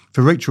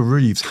Rachel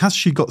Reeves, has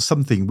she got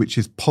something which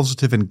is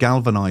positive and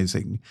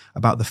galvanising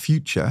about the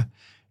future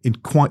in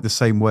quite the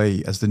same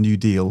way as the New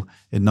Deal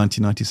in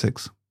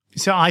 1996?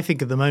 So I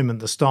think at the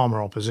moment the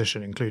Starmer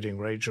opposition, including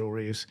Rachel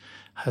Reeves,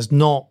 has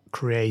not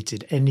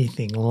created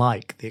anything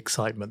like the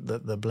excitement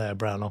that the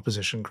Blair-Brown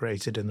opposition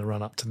created in the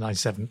run-up to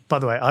 97. By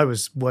the way, I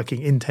was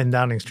working in 10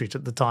 Downing Street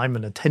at the time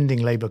and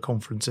attending Labour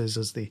conferences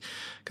as the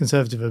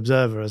Conservative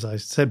Observer, as I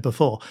said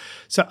before.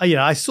 So,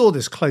 I saw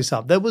this close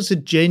up. There was a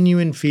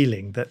genuine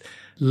feeling that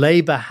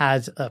Labour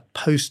had a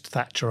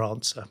post-Thatcher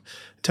answer.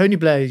 Tony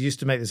Blair used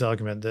to make this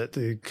argument that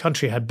the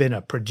country had been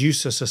a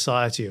producer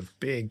society of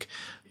big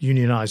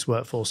unionised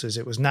workforces.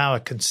 It was now a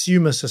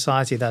consumer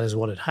society. That is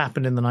what had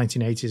happened in the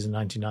 1980s and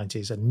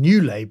 1990s. And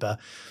New Labour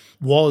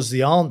was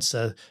the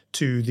answer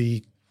to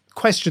the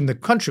question the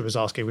country was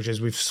asking, which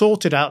is, we've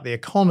sorted out the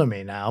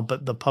economy now,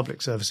 but the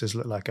public services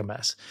look like a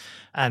mess.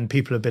 And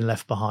people have been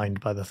left behind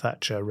by the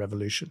Thatcher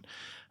revolution.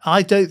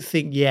 I don't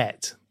think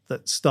yet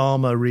that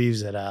Starmer,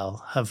 Reeves et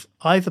al. Have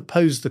either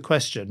posed the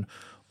question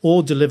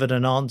or delivered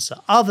an answer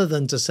other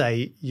than to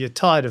say, you're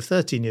tired of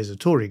 13 years of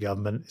Tory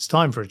government, it's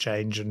time for a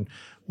change, and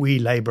we,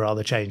 Labour, are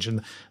the change.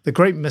 And the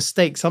great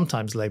mistake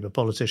sometimes Labour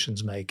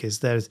politicians make is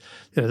there's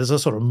a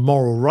sort of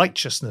moral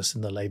righteousness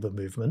in the Labour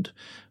movement,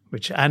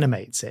 which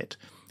animates it.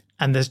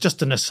 And there's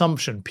just an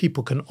assumption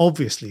people can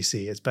obviously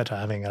see it's better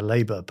having a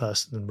Labour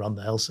person run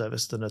the health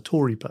service than a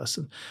Tory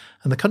person.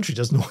 And the country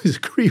doesn't always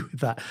agree with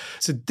that.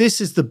 So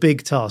this is the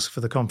big task for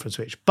the conference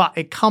week. But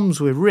it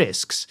comes with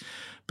risks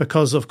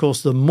because, of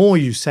course, the more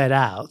you set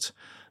out,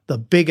 the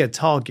bigger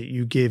target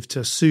you give to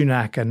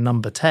Sunak and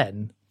Number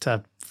 10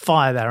 to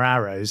fire their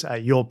arrows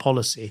at your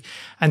policy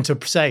and to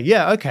say,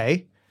 yeah,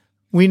 okay,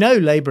 we know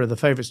Labour are the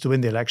favourites to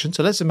win the election,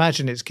 so let's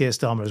imagine it's Keir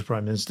Starmer as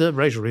Prime Minister,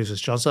 Rachel Reeves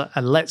as Chancellor,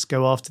 and let's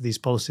go after these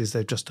policies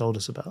they've just told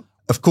us about.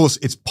 Of course,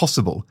 it's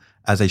possible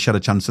as a Shadow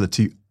Chancellor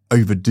to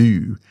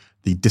overdo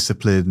the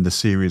discipline, the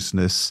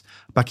seriousness.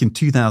 Back in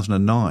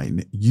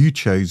 2009, you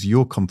chose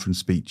your conference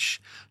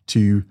speech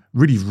to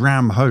really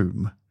ram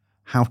home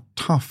how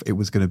tough it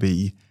was going to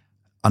be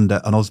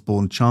under an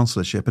Osborne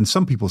chancellorship. And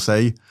some people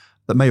say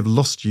that may have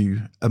lost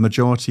you a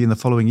majority in the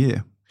following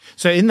year.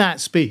 So in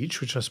that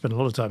speech, which I spent a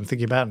lot of time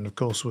thinking about and, of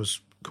course, was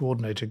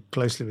coordinated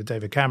closely with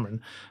David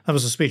Cameron, that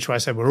was a speech where I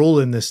said we're all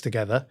in this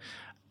together.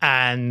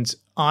 And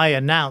I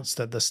announced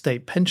that the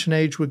state pension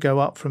age would go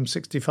up from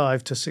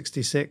 65 to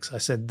 66. I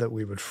said that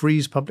we would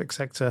freeze public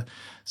sector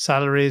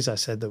salaries. I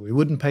said that we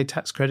wouldn't pay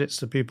tax credits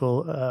to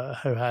people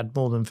who had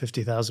more than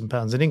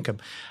 £50,000 in income.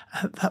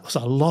 That was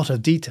a lot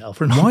of detail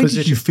for an opposition.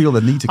 Why did you feel the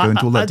need to go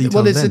into all that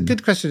detail Well, it's then? a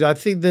good question. I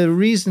think the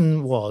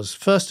reason was,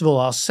 first of all,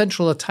 our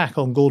central attack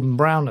on Gordon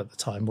Brown at the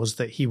time was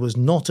that he was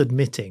not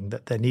admitting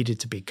that there needed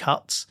to be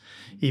cuts,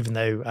 even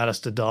though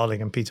Alistair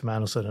Darling and Peter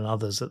Mandelson and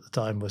others at the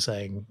time were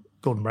saying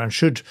Gordon Brown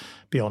should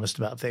be honest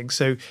about things.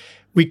 So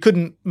we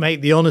couldn't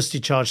make the honesty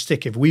charge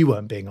stick if we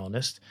weren't being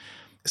honest.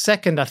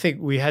 Second, I think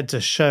we had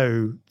to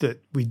show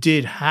that we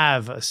did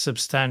have a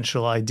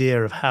substantial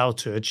idea of how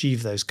to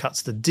achieve those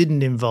cuts that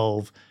didn't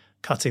involve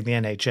cutting the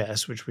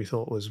NHS, which we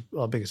thought was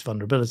our biggest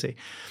vulnerability.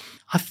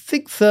 I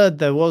think third,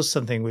 there was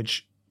something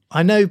which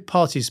I know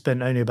parties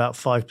spend only about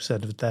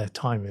 5% of their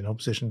time in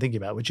opposition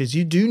thinking about, which is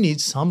you do need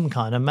some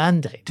kind of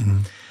mandate.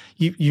 Mm.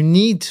 You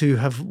need to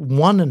have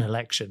won an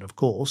election, of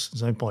course.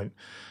 There's no point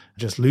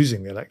just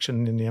losing the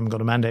election and you haven't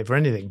got a mandate for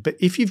anything. But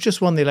if you've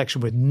just won the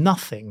election with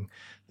nothing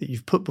that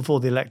you've put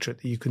before the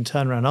electorate that you can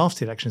turn around after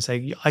the election and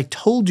say, I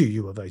told you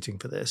you were voting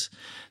for this,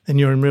 then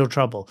you're in real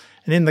trouble.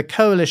 And in the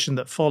coalition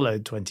that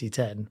followed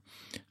 2010,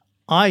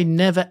 I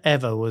never,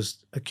 ever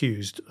was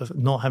accused of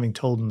not having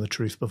told them the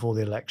truth before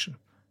the election.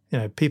 You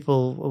know,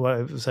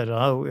 people said,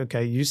 oh,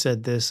 okay, you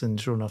said this,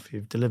 and sure enough,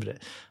 you've delivered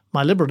it.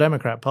 My Liberal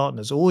Democrat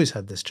partners always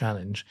had this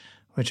challenge,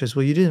 which is,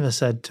 well, you never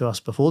said to us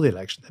before the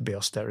election there'd be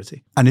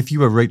austerity. And if you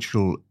were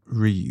Rachel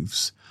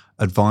Reeves'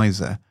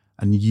 advisor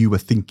and you were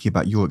thinking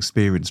about your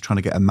experience trying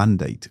to get a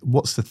mandate,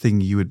 what's the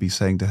thing you would be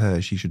saying to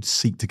her she should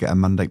seek to get a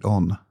mandate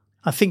on?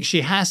 I think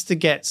she has to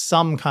get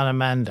some kind of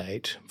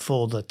mandate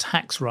for the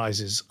tax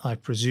rises, I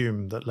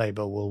presume, that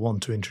Labour will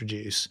want to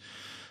introduce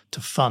to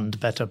fund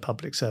better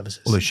public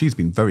services. Although she's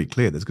been very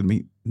clear there's going to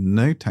be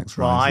no tax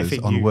rises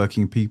on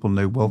working people,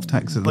 no wealth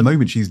tax. At the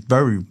moment, she's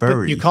very,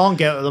 very... But you can't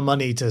get the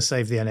money to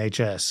save the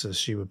NHS, as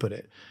she would put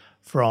it,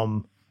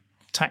 from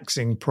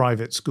taxing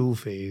private school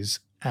fees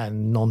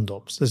and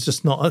non-doms. There's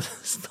just not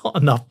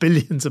enough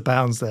billions of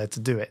pounds there to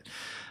do it.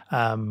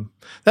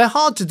 They're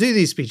hard to do,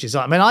 these speeches.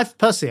 I mean,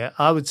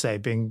 I would say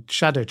being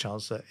Shadow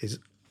Chancellor is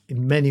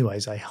in many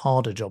ways a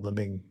harder job than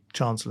being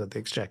Chancellor of the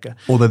Exchequer.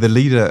 Although the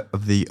leader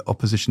of the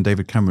opposition,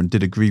 David Cameron,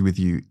 did agree with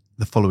you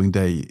the following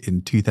day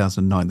in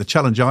 2009. The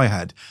challenge I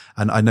had,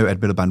 and I know Ed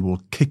Miliband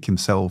will kick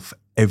himself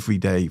every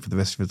day for the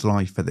rest of his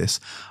life for this,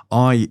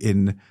 I,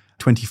 in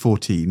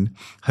 2014,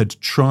 had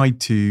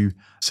tried to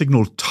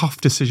signal tough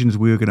decisions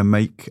we were going to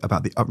make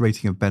about the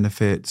uprating of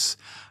benefits,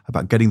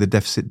 about getting the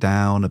deficit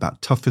down,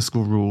 about tough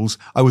fiscal rules.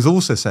 I was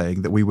also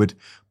saying that we would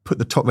put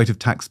the top rate of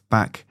tax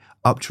back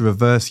up to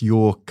reverse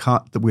your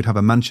cut, that we'd have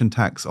a mansion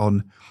tax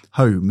on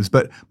homes.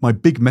 But my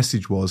big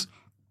message was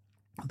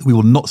that we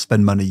will not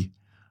spend money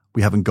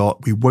we haven't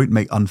got. We won't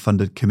make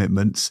unfunded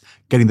commitments.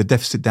 Getting the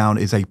deficit down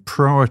is a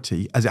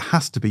priority, as it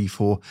has to be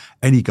for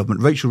any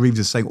government. Rachel Reeves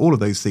is saying all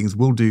of those things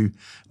we'll do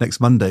next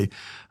Monday.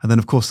 And then,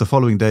 of course, the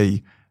following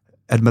day,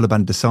 Ed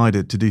Miliband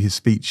decided to do his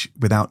speech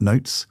without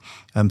notes,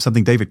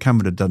 something David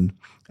Cameron had done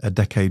a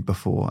decade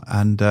before.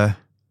 And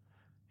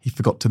he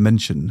forgot to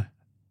mention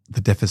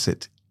the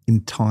deficit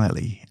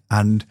entirely.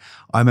 And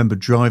I remember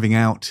driving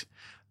out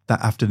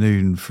that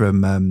afternoon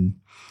from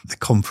the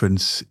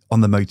conference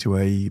on the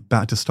motorway,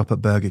 about to stop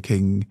at Burger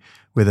King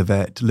with a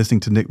vet,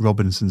 listening to Nick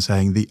Robinson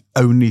saying the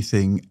only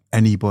thing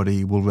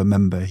anybody will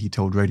remember, he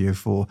told Radio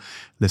 4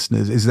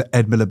 listeners, is that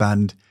Ed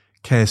Miliband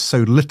cares so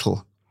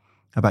little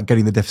about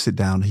getting the deficit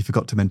down, he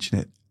forgot to mention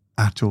it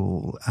at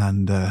all.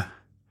 And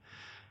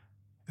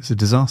it's a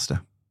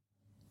disaster.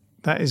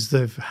 That is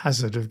the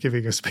hazard of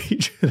giving a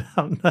speech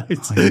without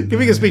notes.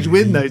 Giving a speech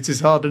with notes is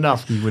hard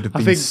enough. He would have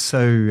been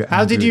so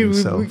How did you,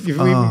 himself.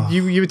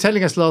 You were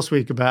telling us last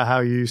week about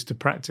how you used to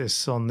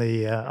practice on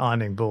the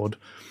ironing board,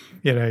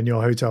 you know, in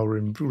your hotel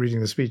room, reading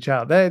the speech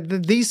out.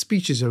 These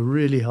speeches are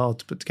really hard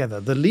to put together.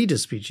 The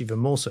leader's speech even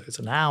more so. It's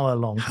an hour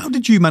long. How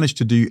did you manage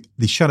to do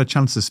the Shadow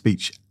Chancellor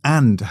speech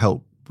and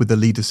help with the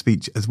leader's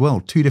speech as well?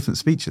 Two different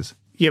speeches.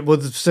 Yeah,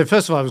 well, so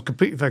first of all, I was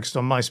completely focused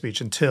on my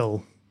speech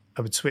until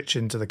I would switch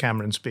into the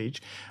Cameron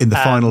speech. In the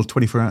final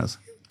 24 hours?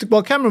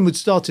 Well, Cameron would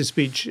start his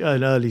speech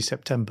in early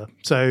September,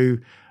 so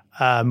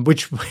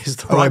which is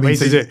the right way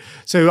to do it.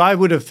 So I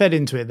would have fed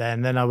into it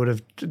then I would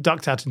have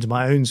ducked out into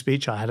my own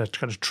speech. I had a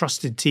kind of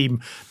trusted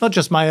team, not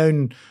just my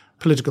own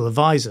political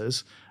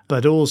advisors,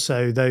 but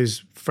also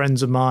those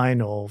friends of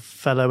mine or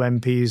fellow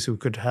MPs who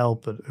could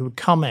help, who would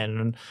come in.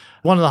 And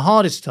one of the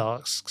hardest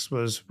tasks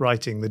was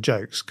writing the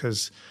jokes,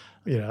 because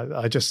you know,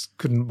 I just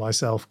couldn't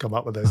myself come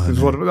up with those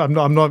things. I'm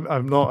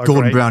not.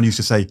 Gordon Brown used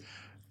to say, "Do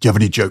you have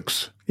any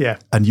jokes?" Yeah,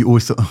 and you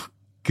always thought, "Oh,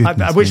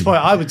 goodness." At which point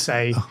I would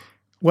say,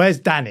 "Where's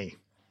Danny?"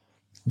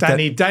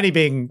 Danny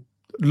being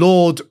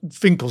Lord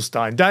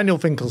Finkelstein, Daniel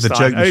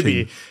Finkelstein,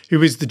 Obi,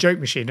 who is the joke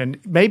machine, and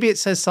maybe it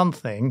says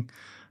something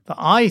that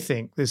I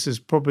think this is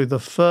probably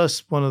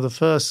one of the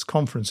first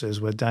conferences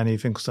where Danny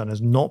Finkelstein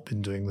has not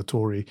been doing the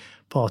Tory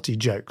party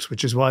jokes,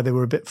 which is why they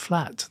were a bit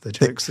flat, the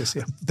jokes this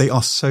year. They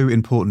are so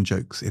important,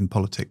 jokes, in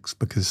politics,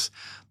 because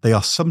they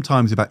are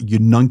sometimes about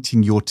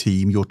uniting your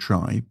team, your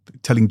tribe,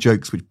 telling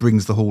jokes which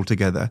brings the whole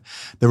together.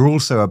 They're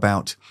also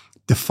about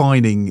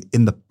defining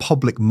in the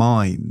public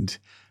mind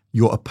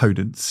your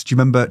opponents. Do you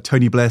remember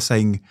Tony Blair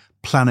saying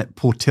Planet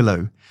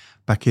Portillo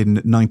back in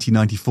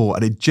 1994,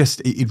 and it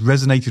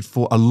resonated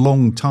for a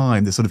long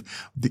time, the sort of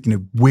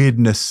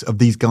weirdness of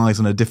these guys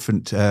on a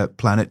different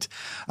planet.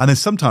 And then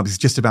sometimes it's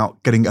just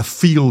about getting a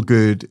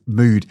feel-good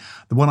mood.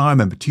 The one I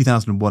remember,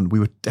 2001, we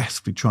were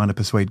desperately trying to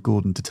persuade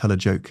Gordon to tell a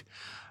joke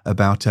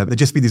about, there'd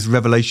just been this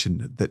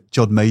revelation that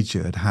John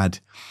Major had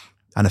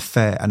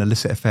an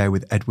illicit affair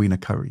with Edwina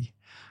Currie.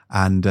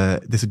 And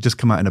this had just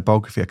come out in a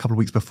biography a couple of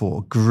weeks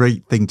before.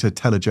 Great thing to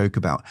tell a joke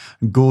about.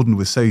 And Gordon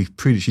was so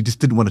prudish, he just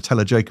didn't want to tell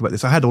a joke about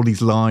this. I had all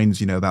these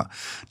lines, about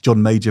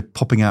John Major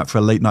popping out for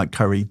a late night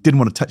curry. Didn't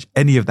want to touch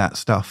any of that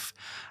stuff.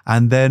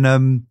 And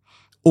then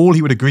all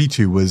he would agree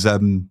to was,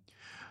 and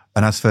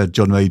as for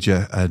John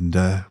Major and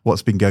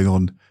what's been going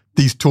on,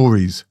 these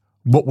Tories,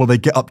 what will they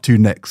get up to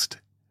next?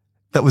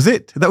 That was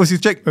it. That was his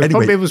joke.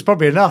 It was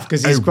probably enough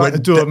because he's quite a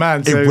dour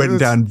man. So it went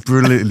down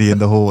brilliantly in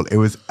the hall. It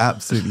was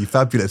absolutely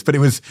fabulous. But it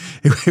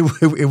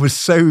was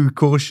so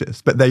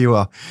cautious. But there you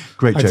are.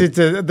 Great joke.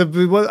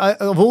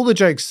 Of all the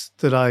jokes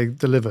that I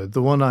delivered,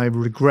 the one I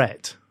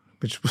regret,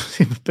 which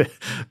was a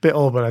bit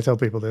odd when I tell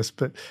people this,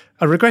 but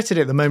I regretted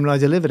it the moment I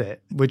delivered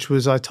it, which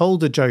was I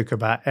told a joke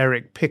about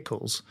Eric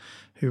Pickles,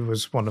 who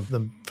was one of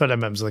the fellow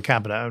members of the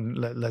cabinet. And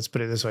let's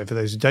put it this way, for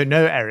those who don't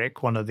know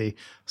Eric, one of the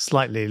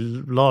slightly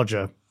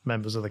larger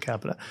members of the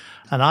cabinet.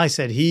 And I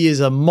said, he is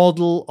a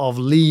model of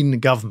lean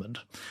government.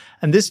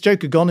 And this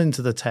joke had gone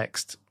into the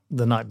text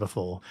the night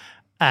before.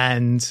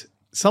 And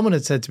someone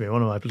had said to me,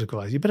 one of my political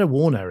advisors, you better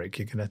warn Eric,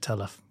 you're going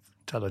to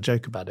tell a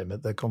joke about him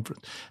at the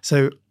conference.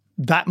 So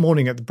that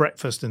morning at the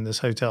breakfast in this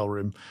hotel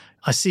room,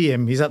 I see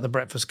him. He's at the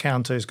breakfast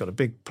counter. He's got a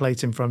big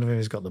plate in front of him.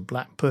 He's got the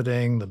black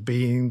pudding, the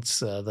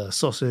beans, the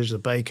sausage, the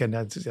bacon.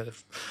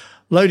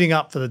 Loading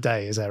up for the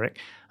day is Eric.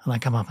 And I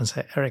come up and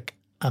say, Eric,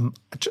 I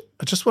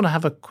just want to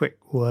have a quick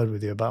word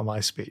with you about my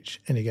speech.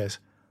 And he goes,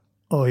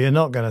 oh, you're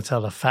not going to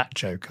tell a fat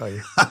joke, are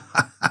you?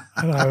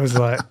 And I was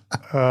like,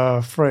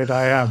 afraid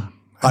I am.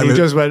 And he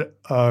just went,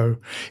 oh.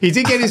 He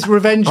did get his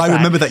revenge back. I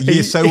remember that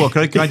year so well.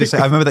 Can I just say,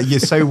 I remember that year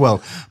so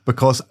well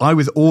because I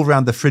was all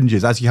around the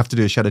fringes, as you have to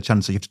do as Shadow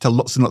Chancellor. You have to tell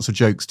lots and lots of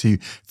jokes to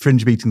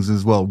fringe meetings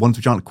as well, ones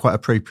which aren't quite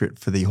appropriate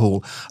for the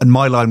hall. And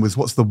my line was,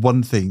 what's the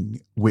one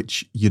thing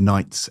which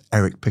unites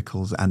Eric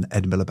Pickles and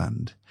Ed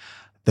Miliband?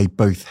 They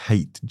both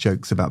hate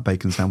jokes about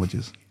bacon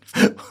sandwiches.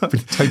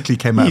 It totally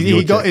came out of your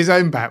He got joke. his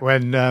own back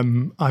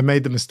when I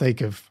made the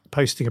mistake of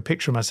posting a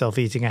picture of myself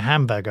eating a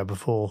hamburger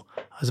before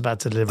I was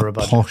about to deliver a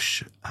budget.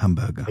 Posh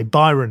hamburger. A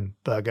Byron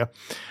burger.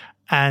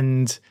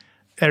 And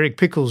Eric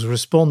Pickles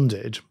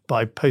responded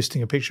by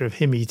posting a picture of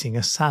him eating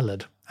a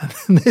salad.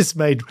 And this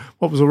made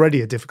what was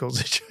already a difficult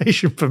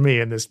situation for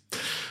me in this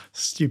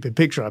stupid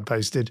picture I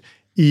posted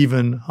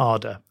even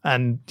harder.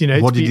 And,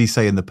 what did he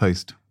say in the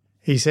post?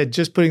 He said,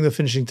 just putting the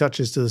finishing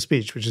touches to the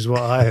speech, which is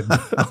what I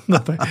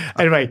had.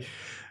 Anyway,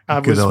 I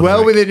was well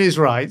Eric. within his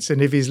rights.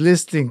 And if he's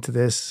listening to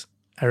this,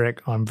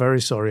 Eric, I'm very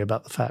sorry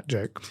about the fat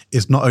joke.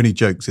 It's not only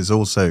jokes, it's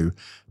also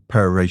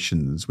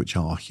perorations, which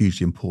are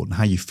hugely important.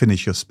 How you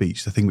finish your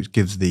speech, the thing which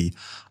gives the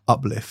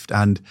uplift.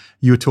 And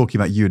you were talking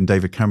about you and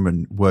David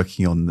Cameron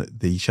working on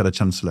the Shadow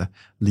Chancellor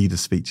leader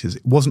speeches.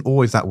 It wasn't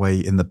always that way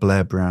in the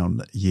Blair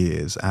Brown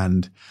years.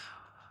 And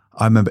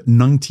I remember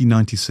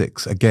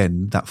 1996,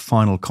 again, that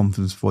final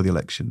conference before the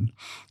election.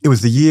 It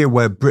was the year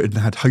where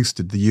Britain had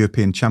hosted the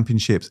European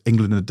Championships.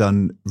 England had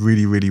done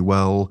really, really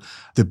well.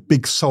 The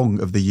big song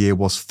of the year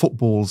was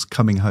Football's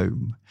Coming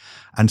Home.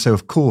 And so,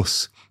 of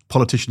course,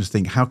 politicians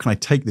think, how can I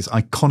take this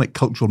iconic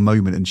cultural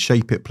moment and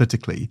shape it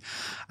politically?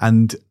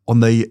 And on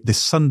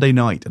this Sunday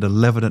night at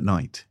 11 at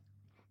night,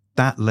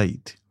 that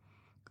late,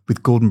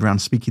 with Gordon Brown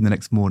speaking the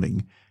next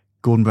morning,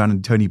 Gordon Brown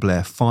and Tony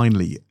Blair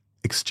finally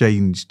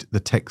exchanged the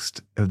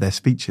text of their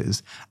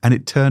speeches, and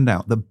it turned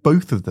out that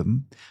both of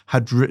them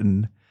had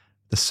written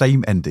the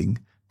same ending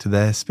to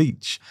their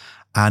speech.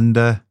 And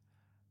there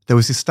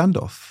was this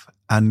standoff,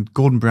 and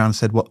Gordon Brown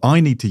said, well, I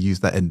need to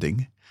use that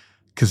ending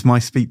because my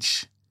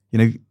speech,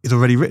 is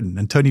already written.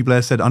 And Tony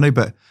Blair said, I know,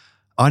 but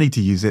I need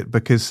to use it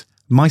because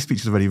my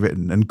speech is already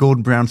written. And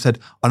Gordon Brown said,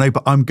 I know,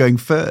 but I'm going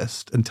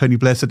first. And Tony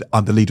Blair said,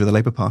 I'm the leader of the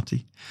Labour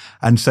Party.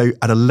 And so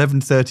at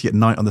 11:30 at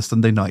night on the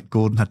Sunday night,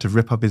 Gordon had to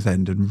rip up his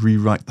end and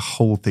rewrite the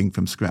whole thing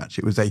from scratch.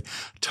 It was a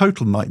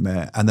total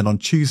nightmare. And then on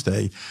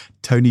Tuesday,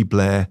 Tony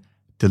Blair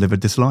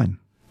delivered this line.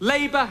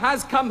 Labour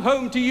has come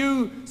home to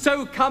you,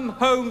 so come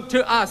home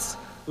to us.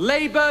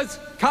 Labour's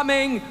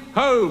coming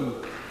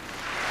home.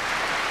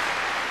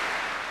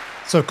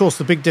 So, of course,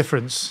 the big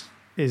difference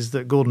is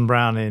that Gordon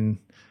Brown in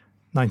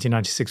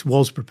 1996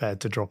 was prepared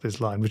to drop his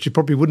line, which he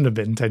probably wouldn't have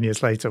been 10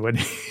 years later when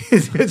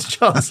he's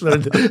Chancellor.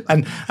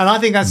 And I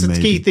think that's a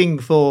key thing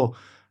for,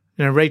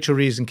 Rachel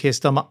Reeves and Keir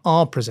Starmer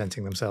are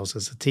presenting themselves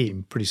as a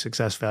team pretty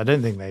successfully. I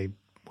don't think they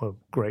were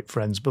great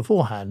friends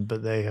beforehand,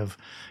 but they have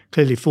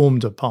clearly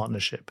formed a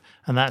partnership,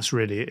 and that's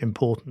really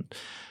important.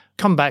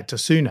 Come back to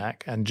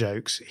Sunak and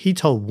jokes. He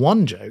told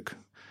one joke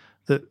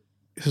that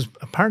has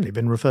apparently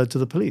been referred to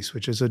the police,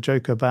 which is a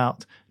joke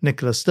about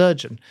Nicola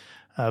Sturgeon.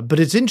 But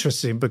it's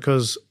interesting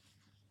because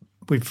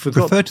we've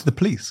forgotten. Referred to the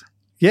police?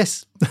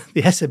 Yes.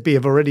 The SNP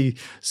have already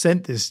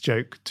sent this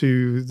joke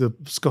to the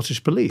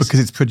Scottish police. Because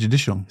it's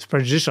prejudicial. It's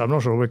prejudicial. I'm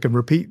not sure we can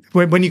repeat.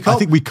 When you can't, I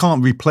think we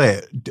can't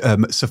replay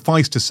it.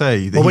 Suffice to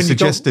say that he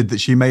suggested that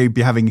she may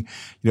be having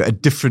a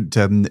different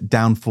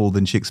downfall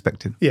than she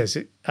expected. Yes.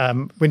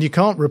 When you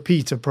can't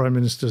repeat a Prime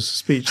Minister's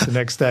speech the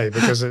next day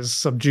because it's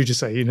sub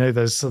judice,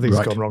 there's something's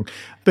gone wrong.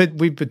 But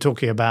we've been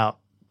talking about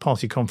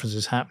party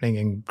conferences happening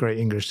in great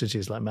English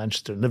cities like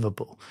Manchester and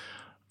Liverpool.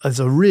 there's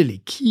a really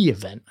key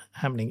event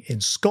happening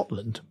in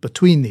Scotland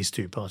between these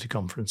two party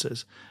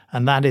conferences,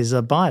 and that is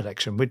a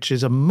by-election, which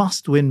is a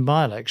must-win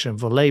by-election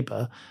for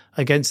Labour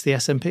against the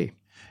SNP.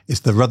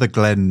 It's the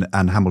Rutherglen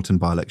and Hamilton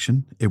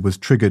by-election. It was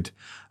triggered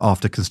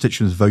after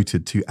constituents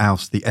voted to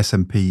oust the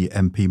SNP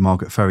MP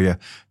Margaret Ferrier,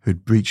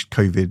 who'd breached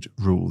COVID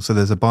rules. So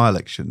there's a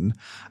by-election.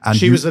 And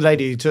she was the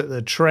lady who took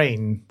the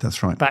train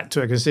that's right. back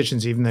to her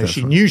constituency, even though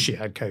she knew she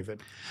had COVID.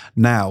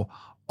 Now,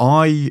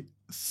 I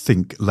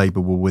think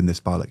Labour will win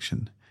this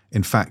by-election.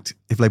 In fact,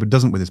 if Labour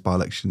doesn't win this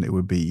by-election, it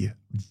would be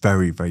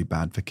very, very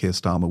bad for Keir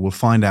Starmer. We'll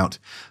find out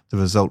the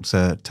results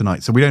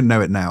tonight. So we don't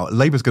know it now.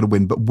 Labour's going to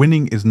win, but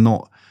winning is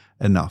not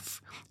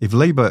enough. If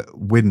Labour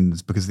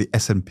wins because the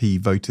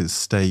SNP voters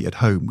stay at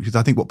home, which is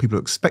I think what people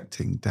are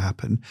expecting to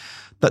happen,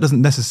 that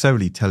doesn't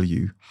necessarily tell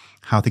you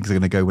how things are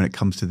going to go when it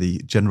comes to the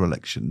general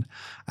election.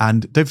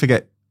 And don't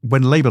forget,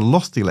 when Labour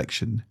lost the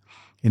election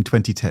in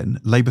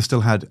 2010, Labour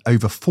still had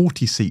over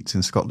 40 seats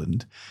in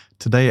Scotland.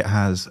 Today it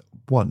has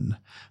 1.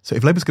 So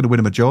if Labour's going to win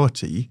a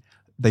majority,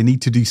 they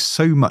need to do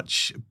so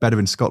much better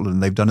in Scotland than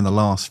they've done in the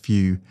last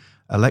few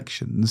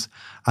elections.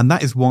 And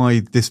that is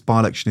why this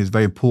by-election is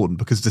very important,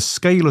 because the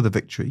scale of the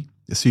victory,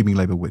 assuming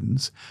Labour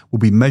wins, will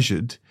be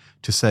measured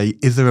to say,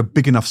 is there a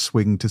big enough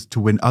swing to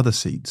win other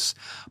seats?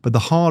 But the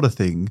harder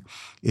thing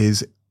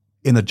is,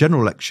 in a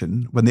general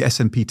election, when the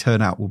SNP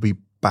turnout will be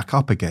back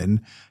up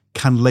again,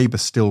 can Labour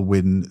still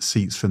win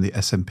seats from the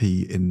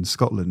SNP in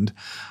Scotland?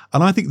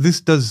 And I think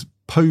this does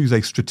pose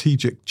a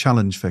strategic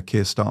challenge for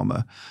Keir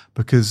Starmer,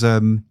 because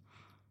in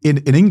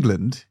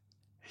England,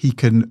 he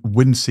can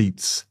win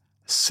seats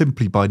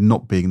simply by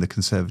not being the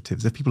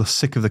Conservatives. If people are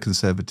sick of the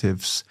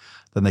Conservatives,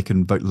 then they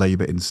can vote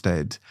Labour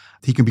instead.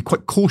 He can be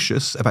quite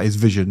cautious about his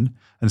vision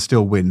and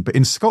still win. But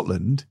in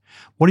Scotland,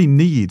 what he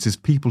needs is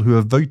people who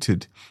have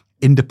voted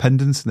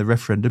independence in the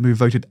referendum, who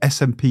voted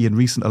SNP in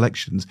recent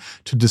elections,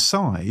 to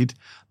decide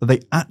that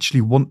they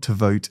actually want to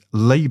vote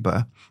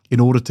Labour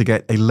in order to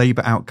get a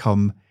Labour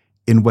outcome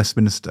in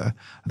Westminster.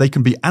 They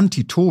can be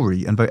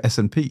anti-Tory and vote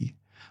SNP.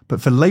 But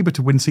for Labour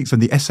to win seats from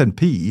the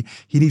SNP,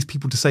 he needs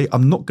people to say,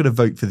 I'm not going to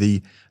vote for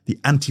the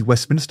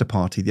anti-Westminster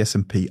party, the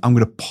SNP. I'm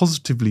going to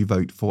positively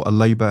vote for a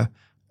Labour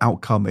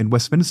outcome in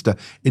Westminster.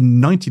 In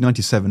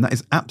 1997, that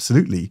is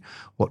absolutely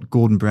what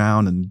Gordon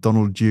Brown and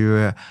Donald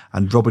Dewar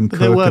and Robin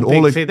Cook and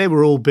all of... They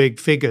were all big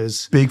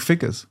figures. Big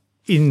figures.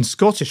 In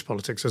Scottish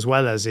politics as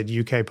well as in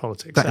UK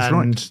politics. That is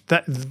right.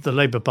 The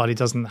Labour Party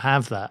doesn't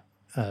have that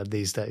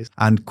these days.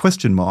 And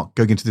question mark,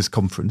 going into this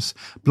conference,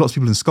 lots of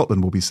people in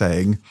Scotland will be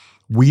saying,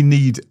 we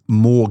need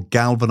more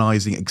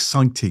galvanising,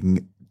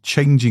 exciting,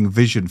 changing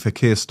vision for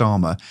Keir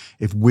Starmer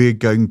if we're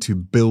going to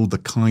build the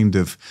kind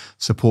of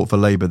support for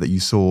Labour that you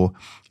saw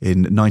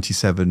in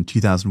 97,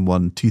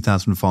 2001,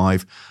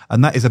 2005.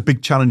 And that is a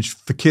big challenge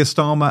for Keir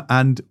Starmer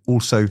and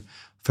also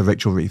for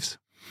Rachel Reeves.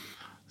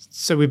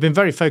 So we've been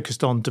very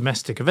focused on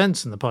domestic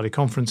events and the party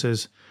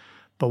conferences,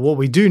 but what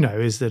we do know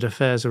is that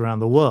affairs around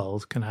the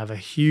world can have a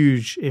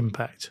huge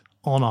impact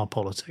on our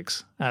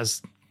politics,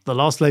 as the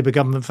last Labour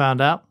government found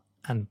out,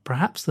 and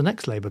perhaps the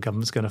next Labour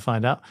government's going to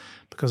find out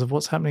because of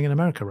what's happening in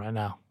America right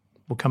now.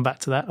 We'll come back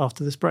to that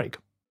after this break.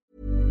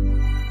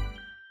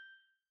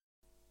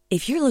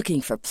 If you're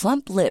looking for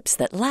plump lips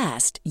that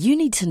last, you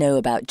need to know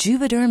about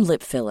Juvederm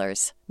lip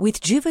fillers.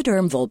 With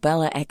Juvederm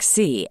Volbella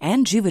XC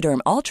and Juvederm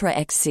Ultra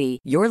XC,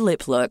 your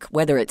lip look,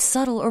 whether it's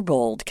subtle or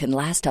bold, can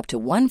last up to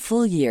 1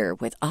 full year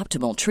with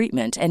optimal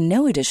treatment and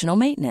no additional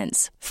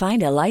maintenance.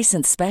 Find a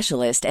licensed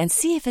specialist and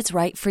see if it's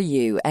right for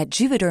you at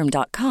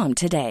Juvederm.com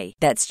today.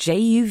 That's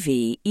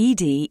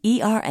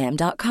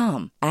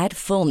JUVEDERM.com. Add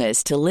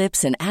fullness to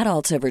lips in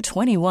adults over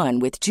 21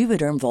 with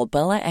Juvederm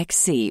Volbella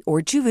XC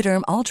or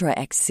Juvederm Ultra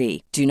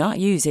XC. Do not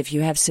use if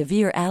you have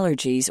severe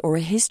allergies or a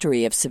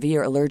history of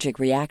severe allergic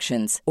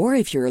reactions, or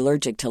if you're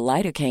allergic to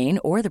lidocaine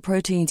or the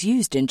proteins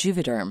used in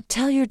Juvederm.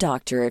 Tell your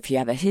doctor if you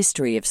have a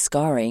history of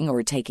scarring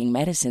or taking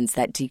medicines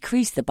that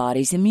decrease the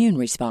body's immune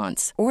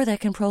response or that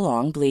can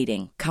prolong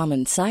bleeding.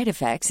 Common side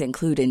effects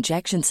include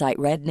injection site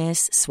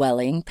redness,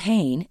 swelling,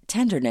 pain,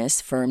 tenderness,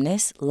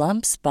 firmness,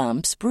 lumps,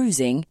 bumps,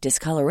 bruising,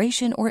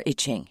 discoloration, or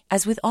itching.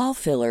 As with all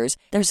fillers,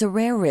 there's a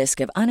rare risk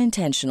of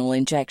unintentional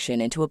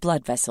injection into a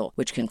blood vessel,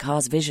 which can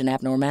cause vision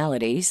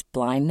abnormalities,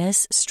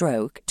 blindness,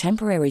 stroke,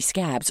 temporary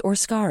scabs, or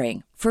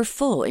scarring. For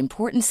full,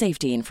 important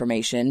safety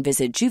information,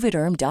 visit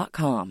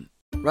Juvederm.com.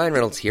 Ryan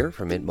Reynolds here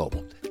from Mint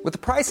Mobile. With the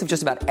price of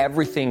just about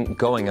everything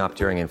going up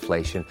during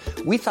inflation,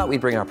 we thought we'd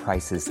bring our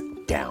prices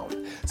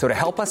down. So to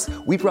help us,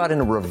 we brought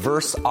in a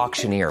reverse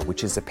auctioneer,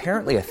 which is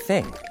apparently a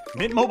thing.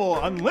 Mint Mobile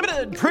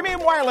Unlimited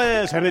Premium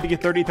Wireless. How to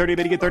get 30, 30,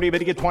 how to get 30, how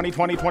to get 20,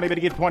 20, 20, how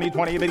to get 20,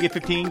 20, how to get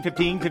 15,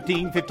 15,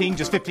 15, 15,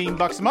 just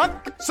 $15 a month?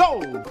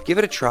 Sold! Give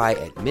it a try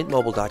at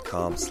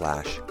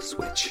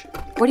mintmobile.com/switch.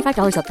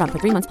 $45 up front for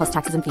 3 months plus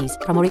taxes and fees.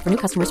 Promo rate for new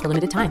customers for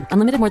limited time.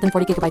 Unlimited more than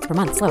 40 gigabytes per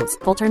month. Slows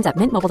full terms at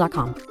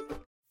mintmobile.com.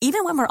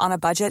 Even when we're on a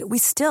budget, we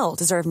still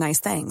deserve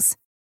nice things.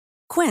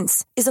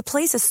 Quince is a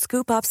place to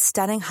scoop up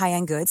stunning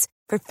high-end goods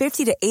for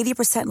 50 to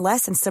 80%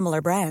 less than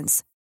similar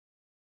brands.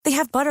 They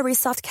have buttery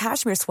soft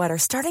cashmere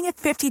sweaters starting at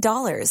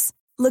 $50,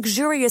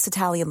 luxurious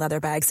Italian leather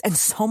bags, and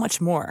so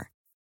much more.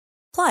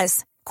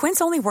 Plus,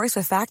 Quince only works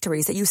with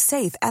factories that use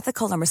safe,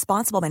 ethical, and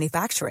responsible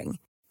manufacturing.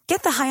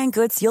 Get the high-end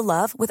goods you'll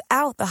love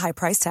without the high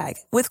price tag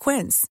with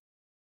Quince.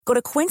 Go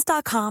to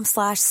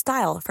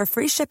quince.com/style for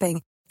free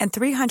shipping and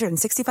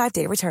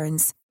 365-day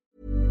returns.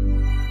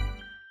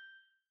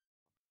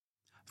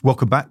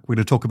 Welcome back. We're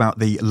going to talk about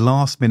the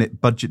last-minute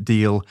budget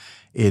deal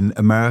in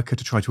America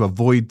to try to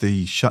avoid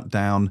the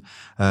shutdown,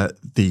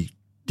 the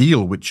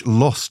deal which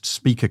lost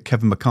Speaker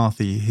Kevin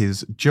McCarthy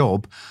his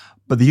job.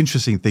 But the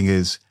interesting thing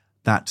is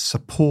that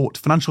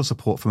financial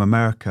support from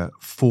America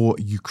for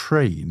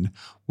Ukraine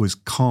was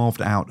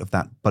carved out of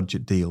that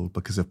budget deal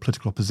because of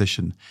political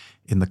opposition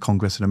in the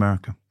Congress in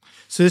America.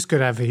 So this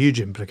could have a huge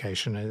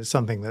implication, and it's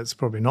something that's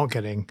probably not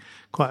getting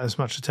quite as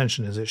much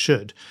attention as it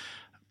should,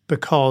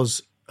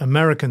 because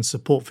American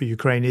support for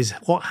Ukraine is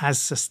what has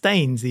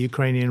sustained the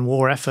Ukrainian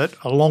war effort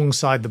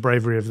alongside the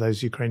bravery of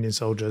those Ukrainian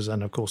soldiers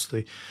and, of course,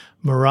 the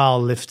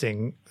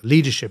morale-lifting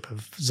leadership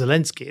of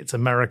Zelensky. It's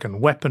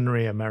American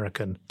weaponry,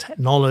 American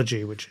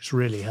technology, which is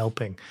really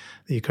helping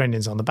the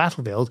Ukrainians on the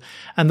battlefield.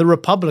 And the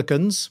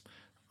Republicans,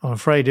 I'm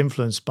afraid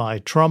influenced by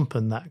Trump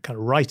and that kind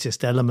of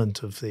rightist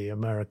element of the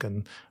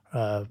American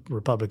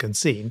Republican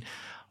scene,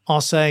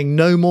 are saying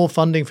no more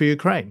funding for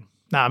Ukraine.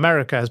 Now,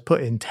 America has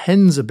put in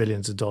tens of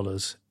billions of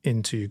dollars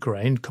into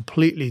Ukraine,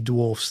 completely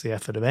dwarfs the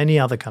effort of any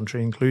other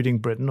country, including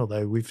Britain,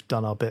 although we've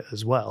done our bit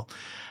as well.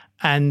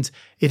 And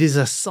it is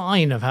a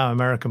sign of how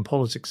American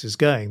politics is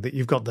going that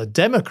you've got the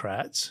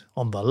Democrats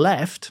on the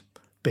left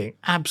being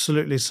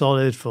absolutely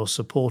solid for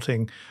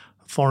supporting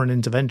foreign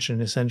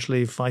intervention,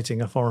 essentially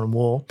fighting a foreign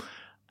war.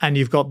 And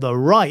you've got the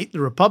right, the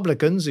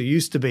Republicans, who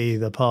used to be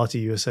the party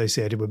you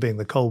associated with being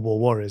the Cold War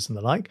warriors and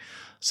the like,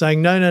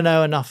 saying, no,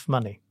 enough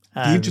money.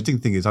 The interesting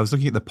thing is, I was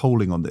looking at the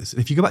polling on this.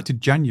 If you go back to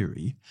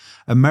January,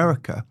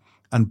 America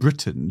and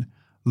Britain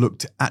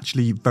looked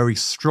actually very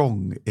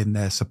strong in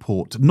their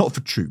support, not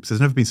for troops.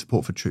 There's never been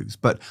support for troops,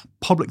 but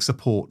public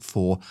support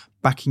for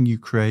backing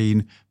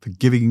Ukraine, for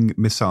giving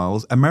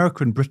missiles.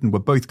 America and Britain were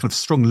both kind of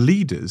strong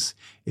leaders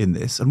in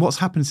this. And what's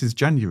happened since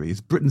January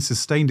is Britain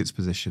sustained its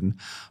position,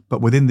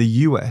 but within the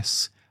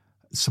US,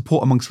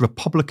 support amongst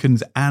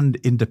Republicans and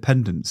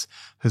independents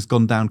has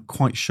gone down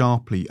quite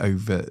sharply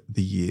over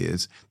the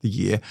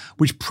year,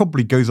 which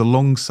probably goes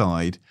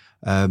alongside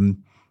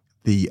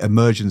the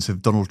emergence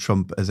of Donald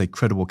Trump as a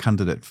credible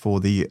candidate for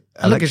the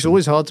election. Look, it's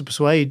always hard to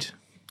persuade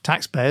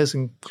taxpayers,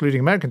 including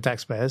American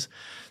taxpayers,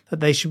 that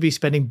they should be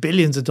spending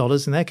billions of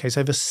dollars, in their case,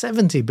 over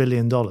 $70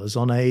 billion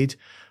on aid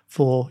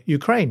for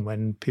Ukraine,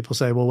 when people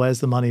say, well, where's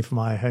the money for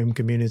my home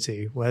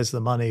community? Where's the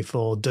money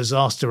for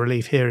disaster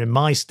relief here in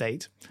my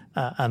state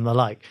and the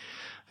like?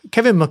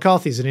 Kevin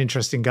McCarthy is an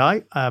interesting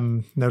guy,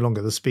 no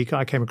longer the speaker.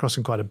 I came across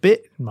him quite a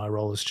bit in my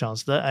role as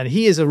chancellor, and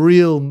he is a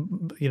real,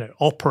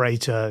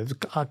 operator,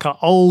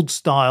 old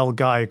style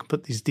guy who can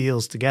put these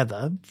deals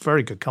together.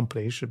 Very good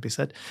company, should be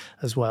said,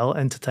 as well,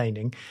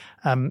 entertaining.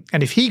 And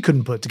if he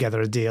couldn't put together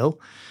a deal,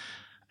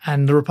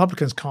 and the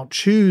Republicans can't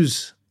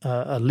choose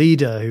a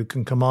leader who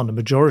can command a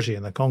majority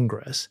in the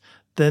Congress,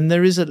 then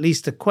there is at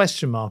least a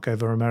question mark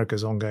over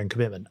America's ongoing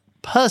commitment.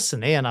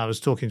 Personally, and I was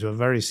talking to a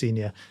very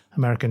senior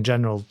American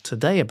general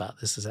today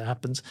about this as it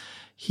happens,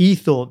 he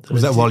thought that...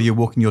 Was that while you were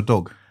walking your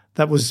dog?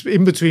 That was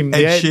in between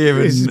Ed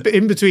Sheeran,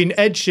 in between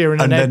Ed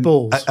Sheeran and Ed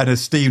Balls. An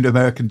esteemed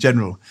American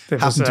general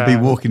happened to be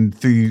walking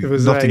through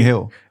Notting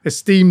Hill.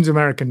 Esteemed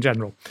American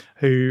general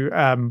who,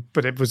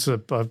 but it was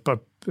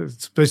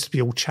it's supposed to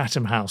be all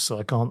Chatham House, so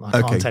I can't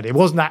tell you. It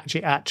wasn't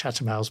actually at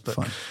Chatham House, but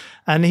fine.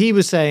 And he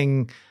was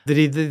saying that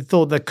he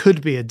thought there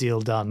could be a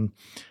deal done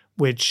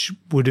which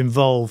would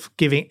involve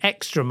giving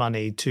extra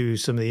money to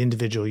some of the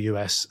individual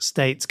US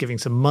states, giving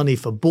some money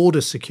for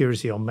border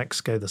security on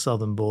Mexico, the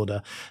southern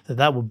border,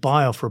 that would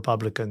buy off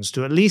Republicans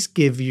to at least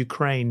give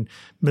Ukraine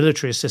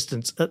military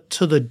assistance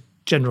to the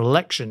general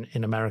election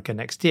in America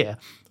next year.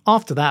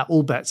 After that,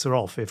 all bets are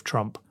off if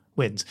Trump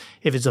wins.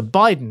 If it's a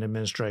Biden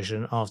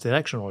administration after the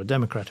election or a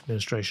Democrat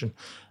administration,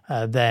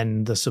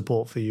 then the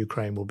support for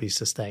Ukraine will be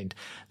sustained.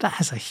 That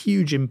has a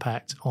huge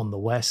impact on the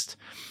West.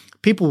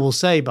 People will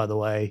say, by the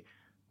way,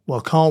 well,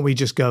 can't we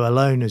just go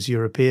alone as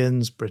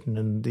Europeans, Britain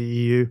and the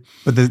EU?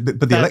 But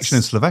the election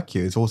in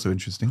Slovakia is also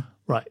interesting.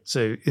 Right.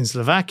 So in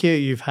Slovakia,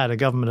 you've had a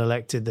government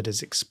elected that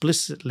is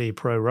explicitly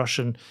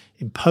pro-Russian.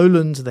 In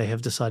Poland, they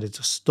have decided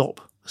to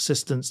stop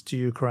assistance to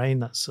Ukraine.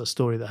 That's a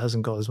story that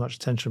hasn't got as much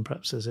attention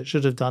perhaps as it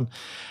should have done.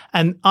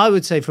 And I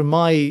would say from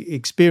my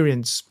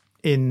experience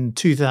in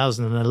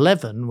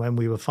 2011, when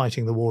we were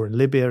fighting the war in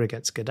Libya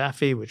against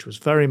Gaddafi, which was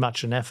very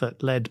much an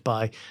effort led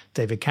by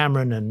David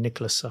Cameron and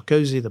Nicolas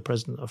Sarkozy, the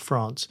president of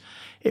France,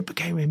 it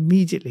became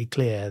immediately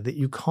clear that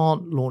you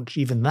can't launch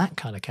even that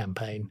kind of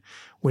campaign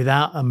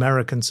without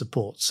American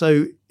support.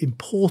 So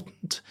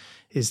important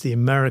is the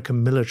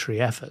American military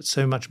effort.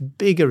 So much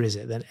bigger is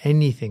it than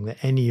anything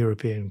that any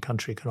European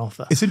country can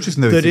offer. It's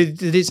interesting, though. That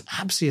it is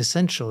absolutely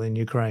essential in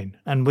Ukraine.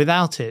 And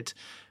without it,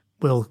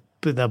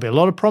 there'll be a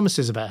lot of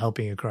promises about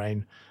helping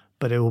Ukraine,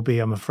 but it will be,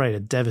 I'm afraid,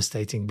 a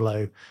devastating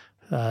blow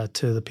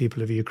to the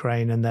people of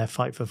Ukraine and their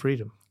fight for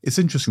freedom. It's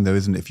interesting, though,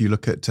 isn't it? If you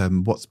look at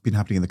what's been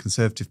happening in the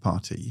Conservative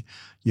Party,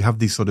 you have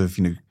these sort of,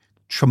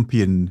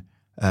 Trumpian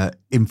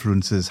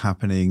influences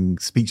happening,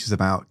 speeches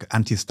about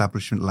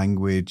anti-establishment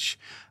language,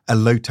 a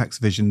low-tax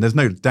vision. There's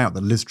no doubt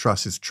that Liz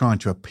Truss is trying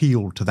to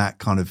appeal to that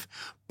kind of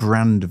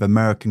brand of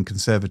American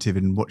conservative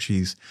in what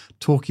she's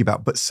talking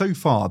about. But so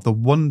far, the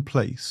one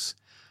place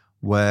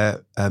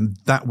where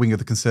that wing of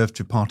the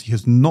Conservative Party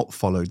has not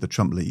followed the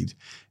Trump lead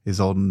is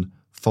on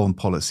foreign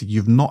policy.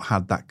 You've not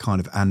had that kind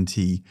of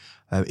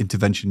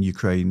anti-intervention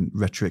Ukraine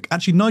rhetoric.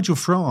 Actually, Nigel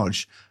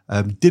Farage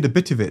did a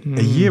bit of it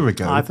a year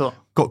ago. I thought.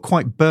 Got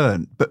quite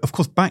burnt. But of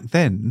course, back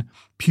then,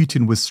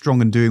 Putin was strong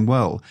and doing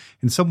well.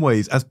 In some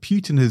ways, as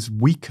Putin has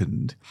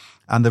weakened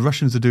and the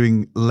Russians are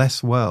doing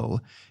less well,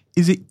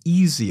 is it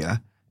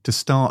easier to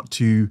start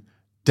to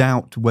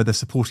doubt whether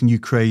supporting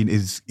Ukraine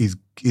is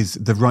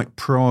the right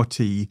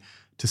priority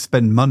to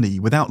spend money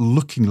without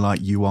looking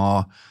like you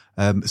are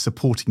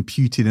supporting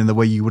Putin in the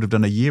way you would have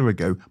done a year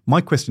ago?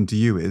 My question to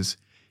you is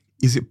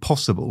it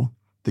possible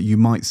that you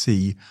might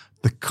see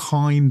the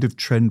kind of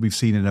trend we've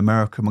seen in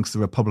America amongst the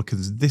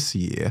Republicans this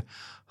year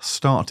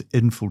start to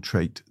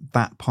infiltrate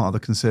that part of the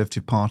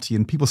Conservative Party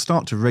and people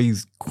start to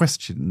raise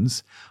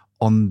questions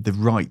on the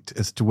right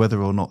as to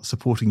whether or not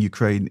supporting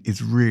Ukraine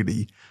is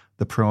really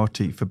the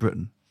priority for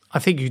Britain? I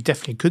think you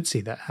definitely could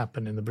see that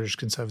happen in the British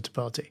Conservative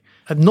Party.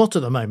 Not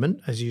at the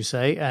moment, as you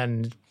say,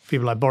 and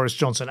people like Boris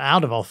Johnson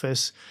out of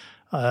office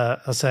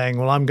are saying,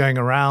 well, I'm going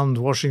around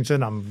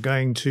Washington, I'm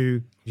going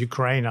to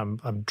Ukraine,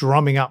 I'm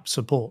drumming up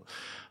support.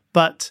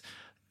 But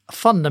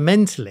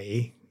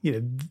fundamentally,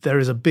 there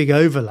is a big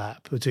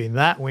overlap between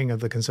that wing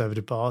of the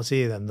Conservative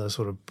Party and the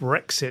sort of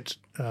Brexit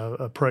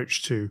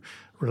approach to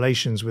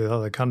relations with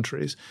other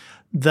countries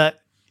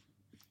that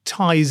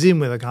ties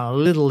in with a kind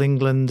of little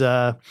England,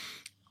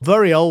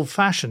 very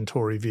old-fashioned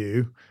Tory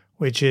view,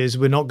 which is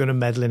we're not going to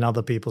meddle in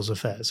other people's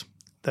affairs.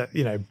 That,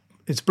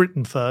 it's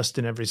Britain first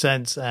in every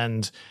sense,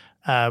 and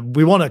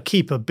we want to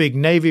keep a big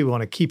navy, we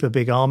want to keep a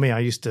big army. I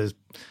used to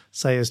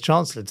say as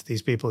Chancellor to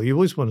these people, you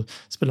always want to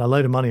spend a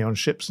load of money on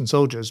ships and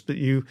soldiers, but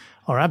you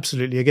are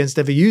absolutely against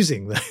ever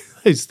using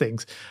those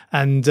things.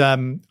 And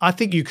I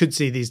think you could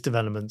see these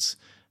developments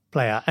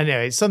play out.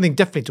 Anyway, it's something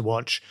definitely to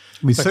watch.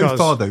 I mean, so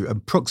far, though,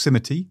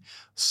 proximity,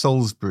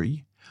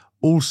 Salisbury,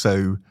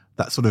 also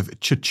that sort of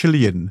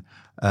Churchillian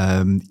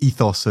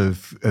ethos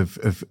of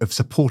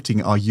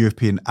supporting our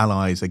European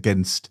allies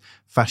against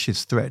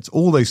fascist threats.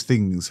 All those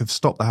things have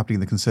stopped that happening in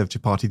the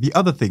Conservative Party. The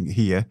other thing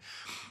here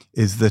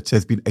is that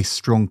there's been a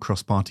strong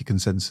cross-party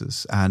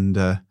consensus. And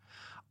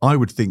I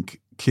would think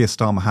Keir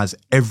Starmer has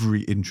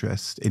every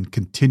interest in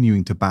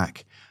continuing to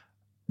back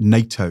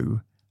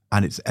NATO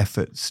and its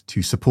efforts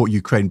to support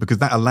Ukraine, because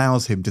that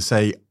allows him to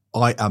say,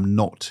 I am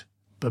not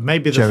But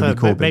maybe Jeremy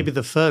Corbyn. maybe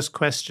the first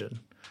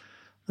question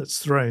that's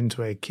thrown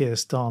to a Keir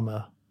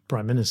Starmer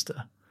Prime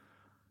Minister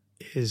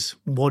is,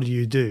 what do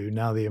you do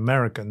now the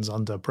Americans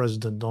under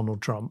President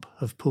Donald Trump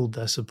have pulled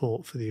their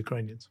support for the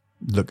Ukrainians?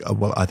 Look,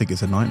 well, I think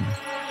it's a nightmare.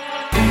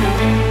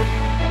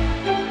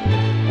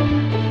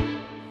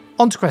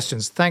 On to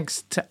questions.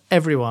 Thanks to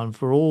everyone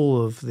for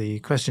all of the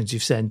questions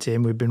you've sent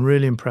in. We've been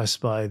really impressed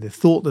by the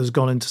thought that's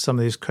gone into some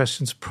of these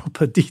questions,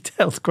 proper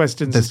detailed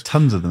questions. There's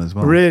tons of them as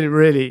well. Really,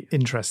 really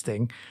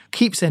interesting.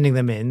 Keep sending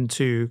them in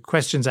to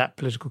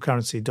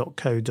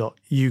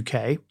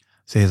questions@politicalcurrency.co.uk.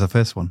 So here's our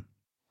first one.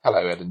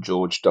 Hello, Ed and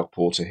George. Doug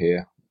Porter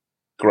here.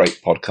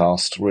 Great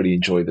podcast. Really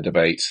enjoy the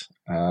debate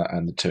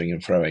and the toing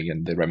and froing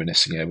and the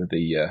reminiscing over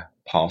the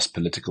past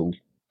political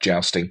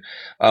jousting.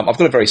 I've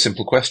got a very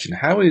simple question.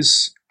 How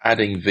is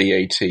adding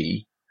VAT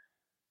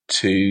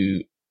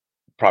to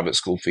private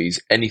school fees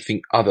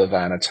anything other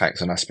than a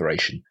tax on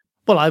aspiration?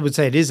 Well, I would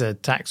say it is a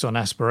tax on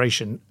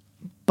aspiration,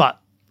 but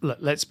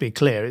let's be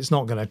clear, it's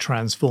not going to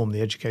transform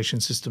the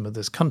education system of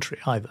this country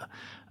either.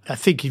 I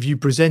think if you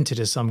present it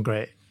as some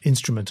great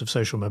instrument of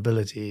social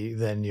mobility,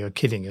 then you're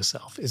kidding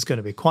yourself. It's going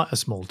to be quite a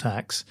small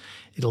tax.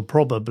 It'll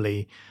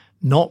probably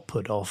not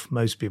put off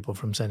most people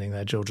from sending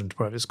their children to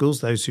private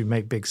schools. Those who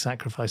make big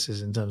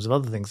sacrifices in terms of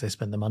other things they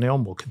spend their money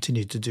on will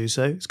continue to do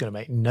so. It's going to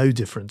make no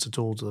difference at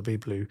all to the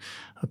people who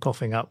are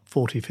coughing up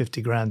 40,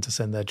 50 grand to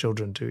send their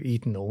children to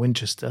Eton or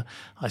Winchester,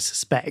 I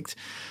suspect.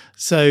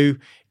 So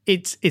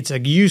it's a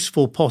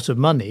useful pot of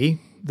money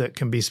that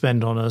can be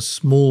spent on a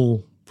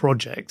small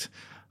project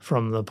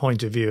from the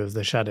point of view of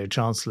the Shadow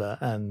Chancellor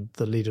and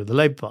the leader of the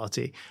Labour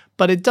Party.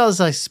 But it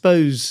does, I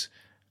suppose,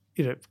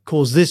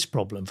 cause this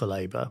problem for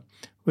Labour,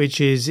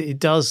 which is it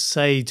does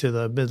say to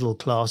the middle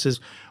classes,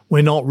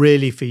 we're not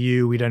really for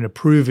you, we don't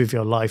approve of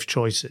your life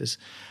choices.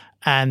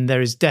 And there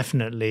is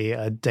definitely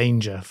a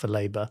danger for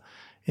Labour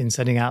in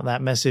sending out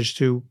that message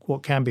to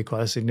what can be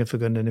quite a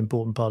significant and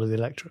important part of the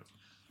electorate.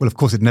 Well, of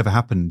course, it never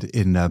happened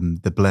in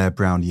the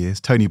Blair-Brown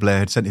years. Tony Blair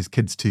had sent his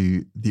kids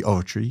to the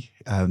Oratory.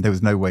 There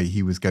was no way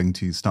he was going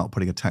to start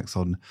putting a tax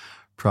on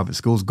private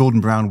schools.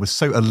 Gordon Brown was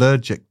so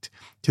allergic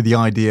to the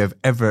idea of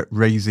ever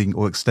raising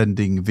or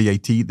extending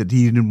VAT that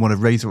he didn't want to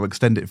raise or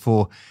extend it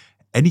for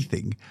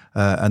anything,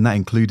 and that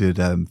included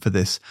for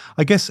this.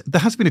 I guess there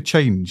has been a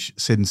change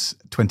since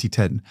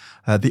 2010.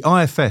 The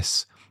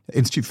IFS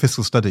Institute for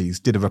Fiscal Studies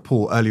did a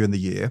report earlier in the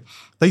year.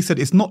 They said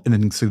it's not an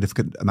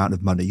insignificant amount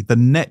of money. The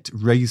net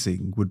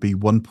raising would be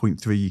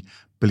 £1.3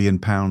 billion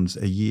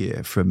a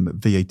year from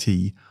VAT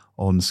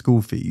on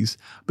school fees.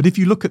 But if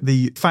you look at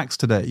the facts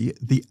today,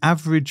 the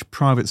average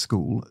private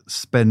school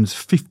spends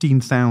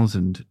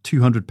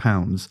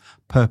 £15,200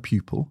 per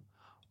pupil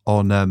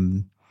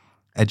on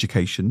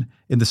education.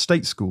 In the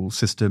state school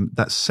system,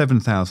 that's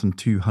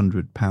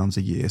 £7,200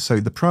 a year.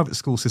 So the private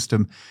school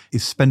system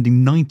is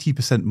spending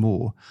 90%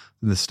 more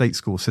than the state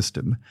school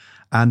system.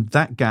 And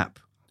that gap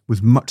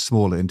was much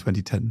smaller in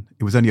 2010.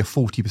 It was only a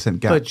 40%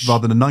 gap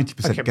rather than a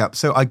 90% gap.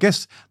 So I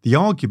guess the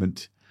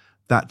argument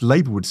that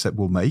Labour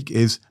will make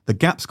is the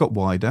gap's got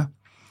wider.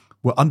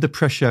 We're under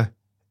pressure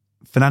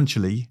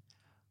financially.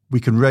 We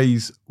can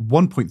raise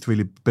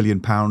 £1.3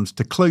 billion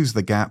to close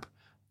the gap.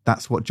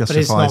 That's what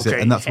justifies it,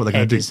 and that's what they're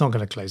going to do. It's not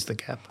going to close the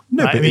gap.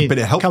 No, right? but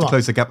it helps to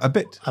close the gap a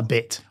bit. A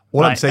bit.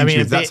 All I'm saying to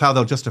you is that's how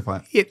they'll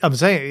justify it. I'm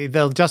saying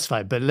they'll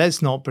justify it, but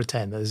let's not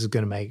pretend that this is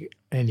going to make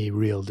any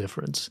real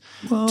difference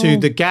to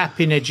the gap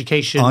in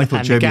education. I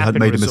thought Jeremy had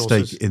made a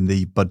mistake in in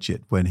the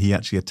budget when he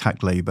actually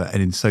attacked Labour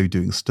and in so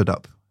doing stood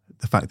up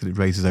the fact that it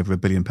raises over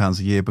 £1 billion a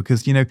year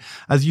because,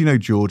 as you know,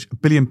 George,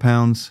 £1 billion,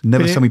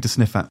 never something to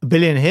sniff at. $1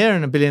 billion here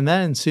and $1 billion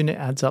there, and soon it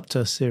adds up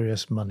to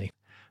serious money.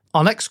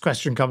 Our next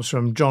question comes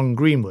from John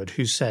Greenwood,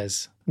 who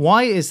says,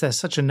 why is there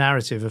such a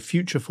narrative of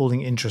future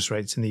falling interest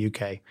rates in the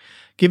UK,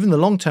 given the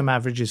long-term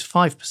average is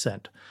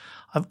 5%?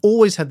 I've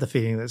always had the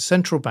feeling that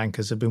central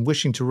bankers have been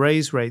wishing to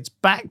raise rates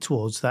back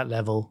towards that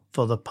level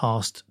for the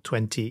past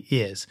 20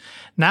 years.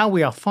 Now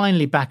we are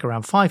finally back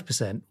around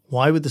 5%.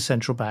 Why would the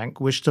central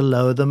bank wish to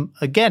lower them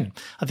again?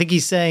 I think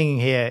he's saying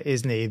here,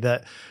 isn't he,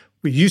 that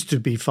we used to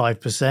be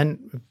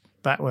 5%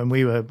 back when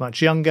we were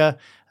much younger.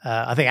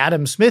 I think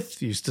Adam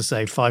Smith used to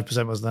say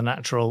 5% was the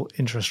natural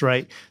interest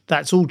rate.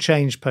 That's all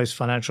changed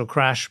post-financial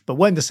crash. But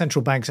won't the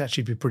central banks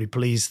actually be pretty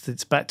pleased that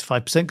it's back to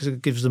 5% because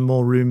it gives them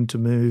more room to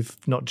move,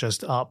 not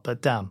just up,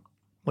 but down?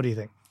 What do you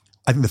think?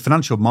 I think the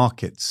financial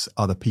markets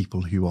are the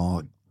people who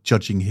are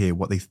judging here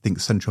what they think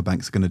central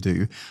banks are going to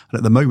do. And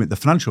at the moment, the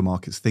financial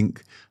markets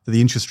think that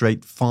the interest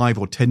rate 5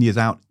 or 10 years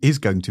out is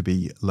going to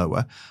be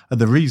lower. And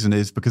the reason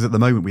is because at the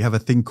moment we have a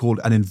thing called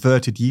an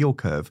inverted yield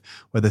curve,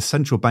 where the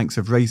central banks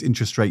have raised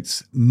interest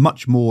rates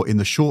much more in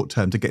the short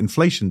term to get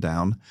inflation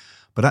down.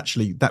 But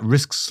actually that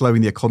risks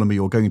slowing the economy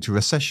or going into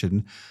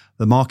recession.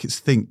 The markets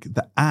think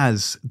that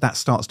as that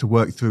starts to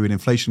work through and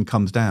inflation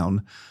comes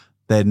down,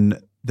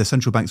 then the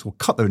central banks will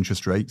cut their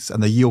interest rates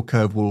and the yield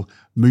curve will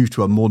move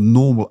to a more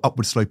normal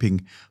upward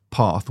sloping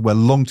path where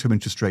long-term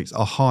interest rates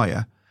are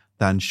higher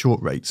than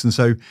short rates. And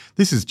so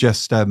this is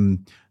just,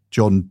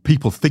 John,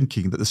 people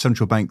thinking that the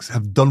central banks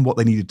have done what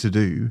they needed to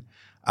do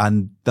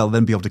and they'll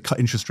then be able to cut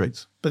interest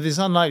rates. But it's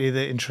unlikely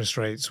that interest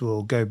rates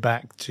will go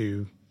back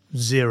to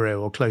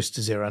zero or close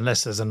to zero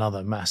unless there's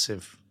another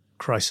massive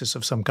crisis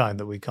of some kind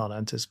that we can't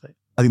anticipate.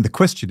 I think the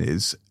question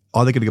is,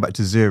 are they going to go back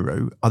to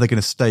zero? Are they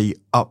going to stay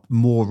up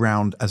more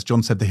around, as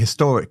John said, the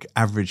historic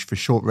average for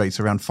short rates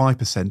around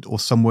 5% or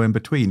somewhere in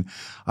between? And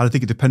I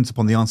think it depends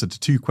upon the answer to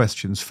two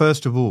questions.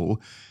 First of all,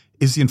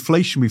 is the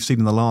inflation we've seen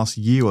in the last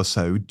year or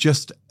so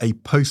just a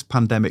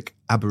post-pandemic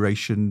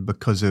aberration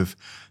because of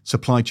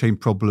supply chain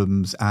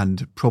problems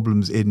and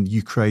problems in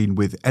Ukraine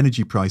with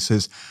energy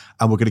prices,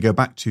 and we're going to go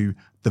back to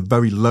the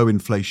very low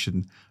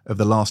inflation of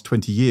the last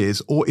 20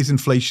 years? Or is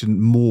inflation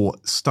more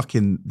stuck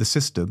in the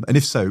system? And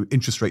if so,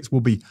 interest rates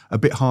will be a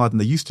bit higher than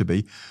they used to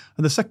be.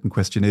 And the second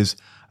question is,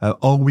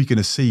 are we going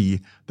to see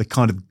the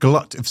kind of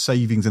glut of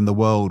savings in the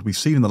world we've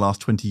seen in the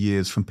last 20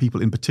 years from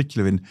people in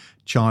particular in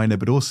China,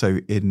 but also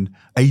in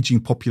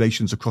aging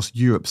populations across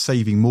Europe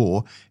saving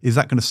more? Is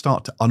that going to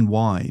start to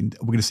unwind?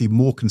 We're going to see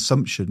more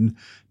consumption.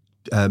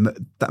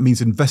 That means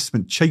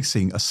investment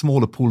chasing a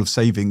smaller pool of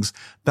savings.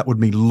 That would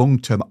mean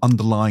long-term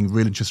underlying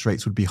real interest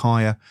rates would be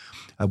higher.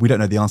 We don't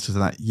know the answer to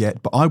that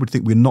yet, but I would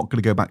think we're not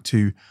going to go back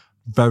to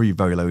very,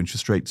 very low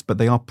interest rates, but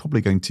they are probably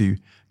going to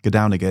go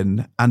down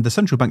again. And the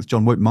central banks,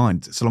 John, won't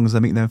mind so long as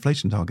they're meeting their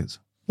inflation targets.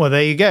 Well,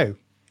 there you go.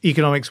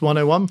 Economics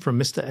 101 from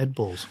Mr. Ed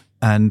Balls.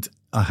 And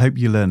I hope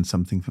you learned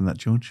something from that,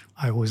 George.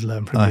 I always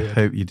learn from you. I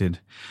hope you did.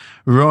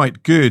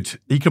 Right, good.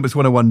 Economics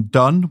 101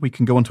 done. We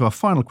can go on to our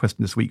final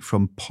question this week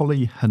from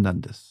Polly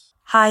Hernandez.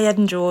 Hi, Ed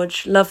and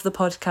George. Love the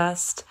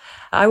podcast.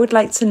 I would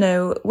like to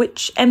know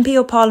which MP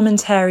or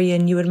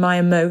parliamentarian you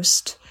admire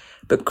most,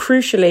 but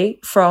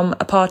crucially from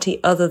a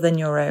party other than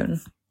your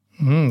own.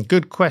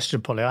 Good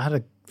question, Polly. I had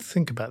to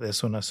think about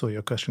this when I saw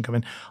your question come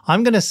in.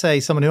 I'm going to say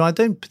someone who I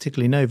don't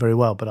particularly know very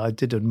well, but I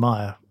did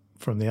admire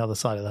from the other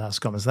side of the House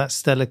of Commons. That's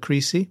Stella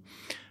Creasy.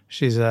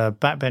 She's a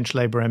backbench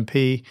Labour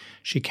MP.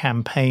 She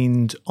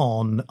campaigned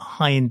on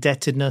high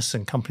indebtedness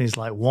and companies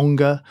like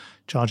Wonga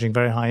charging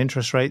very high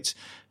interest rates.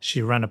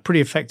 She ran a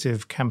pretty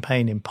effective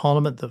campaign in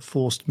Parliament that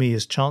forced me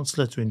as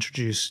Chancellor to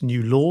introduce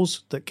new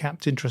laws that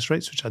capped interest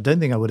rates, which I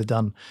don't think I would have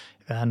done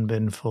if it hadn't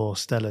been for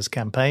Stella's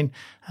campaign,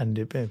 and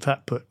it, in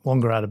fact, put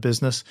Wonga out of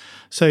business.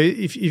 So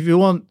if you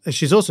want,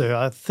 she's also,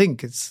 I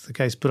think it's the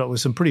case, put up with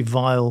some pretty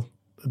vile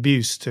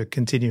abuse to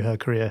continue her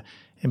career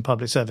in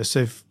public service.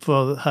 So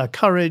for her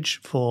courage,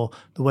 for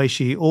the way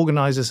she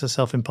organises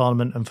herself in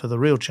Parliament, and for the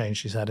real change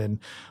she's had in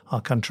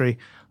our country,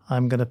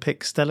 I'm going to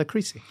pick Stella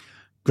Creasy.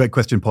 Great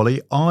question,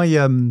 Polly. I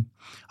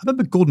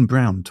remember Gordon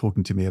Brown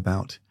talking to me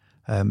about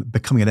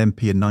becoming an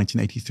MP in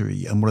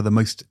 1983, and one of the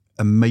most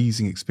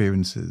amazing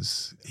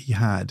experiences he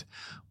had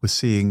was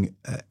seeing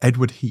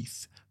Edward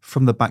Heath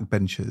from the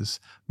backbenchers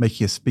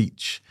making a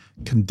speech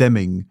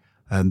condemning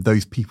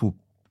those people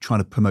trying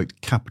to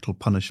promote capital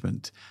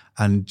punishment,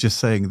 and just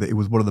saying that it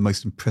was one of the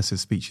most impressive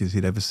speeches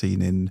he'd ever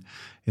seen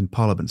in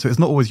Parliament. So it's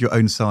not always your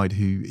own side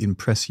who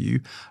impress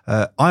you.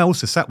 I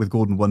also sat with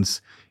Gordon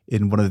once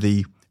in one of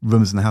the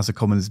rooms in the House of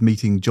Commons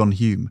meeting John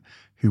Hume,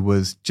 who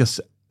was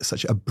just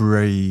such a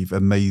brave,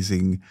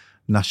 amazing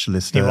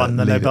nationalist. He won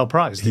the leader. Nobel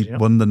Prize, did He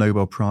won the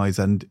Nobel Prize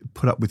and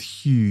put up with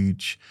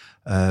huge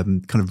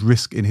kind of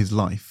risk in his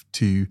life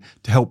to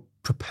help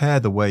prepare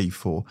the way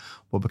for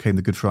what became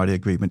the Good Friday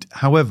Agreement.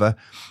 However,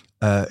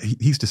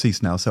 he's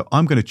deceased now, so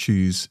I'm going to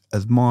choose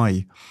as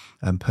my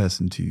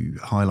person to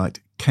highlight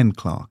Ken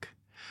Clarke,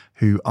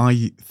 who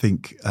I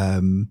think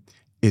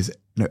is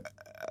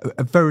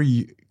a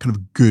very kind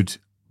of good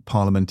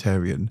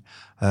parliamentarian.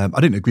 I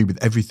didn't agree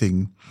with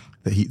everything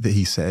that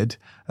he said.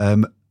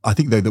 I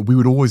think, though, that we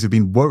would always have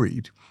been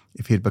worried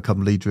if he had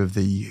become leader of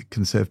the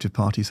Conservative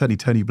Party. Certainly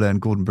Tony Blair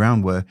and Gordon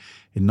Brown were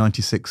in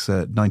 96,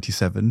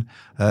 97.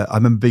 I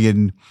remember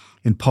being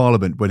in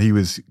Parliament when he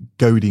was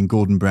goading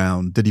Gordon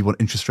Brown. Did he want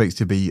interest rates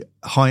to be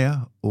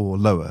higher or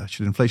lower?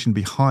 Should inflation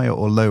be higher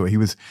or lower? He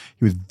was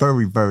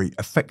very, very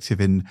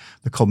effective in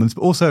the Commons,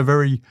 but also a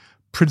very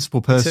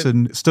principled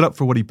person, stood up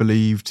for what he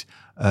believed,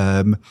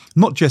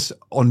 not just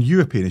on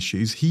European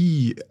issues.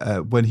 He,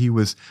 when he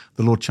was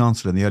the Lord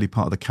Chancellor in the early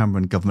part of the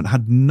Cameron government,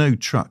 had no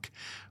truck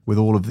with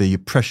all of the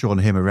pressure on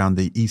him around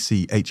the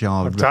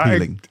ECHR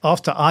repealing.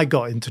 After I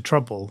got into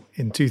trouble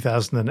in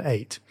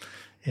 2008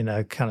 in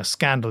a kind of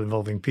scandal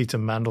involving Peter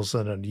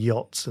Mandelson and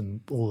yachts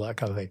and all that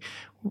kind of thing,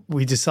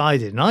 I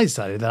decided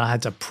that I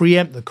had to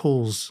preempt the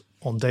calls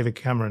on David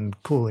Cameron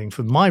calling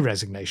for my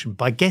resignation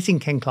by getting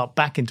Ken Clarke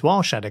back into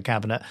our shadow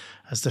cabinet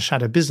as the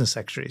shadow business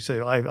secretary.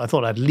 So I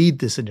thought I'd lead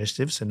this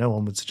initiative so no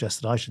one would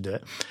suggest that I should do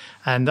it.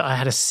 And I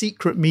had a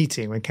secret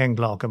meeting with Ken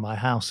Clarke at my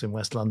house in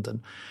West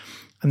London.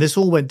 And this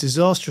all went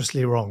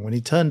disastrously wrong when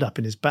he turned up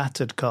in his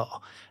battered car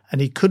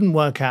and he couldn't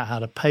work out how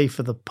to pay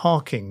for the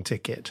parking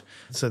ticket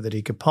so that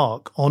he could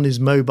park on his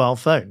mobile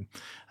phone.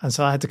 And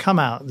so I had to come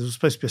out. This was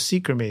supposed to be a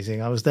secret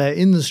meeting. I was there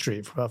in the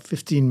street for about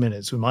 15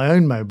 minutes with my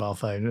own mobile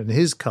phone and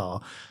his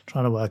car,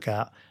 trying to work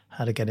out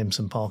how to get him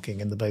some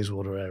parking in the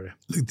Bayswater area.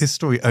 Look, this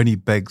story only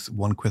begs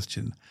one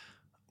question.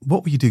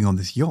 What were you doing on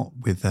this yacht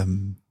with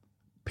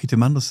Peter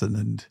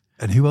Mandelson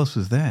and who else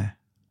was there?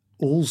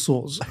 All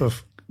sorts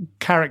of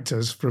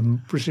characters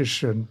from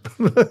British and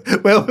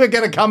well, we're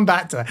going to come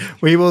back to that.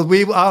 We will.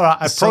 All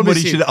right. Somebody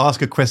should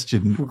ask a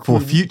question for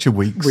future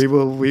weeks. We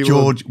will.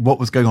 George, what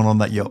was going on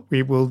that yacht?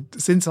 We will.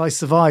 Since I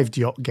survived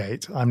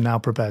Yachtgate, I'm now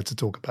prepared to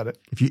talk about it.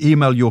 If you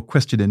email your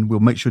question in, we'll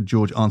make sure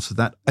George answers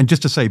that. And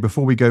just to say,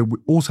 before we go, we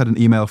also had an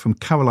email from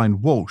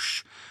Caroline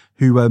Walsh,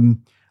 who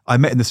I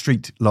met in the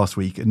street last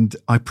week, and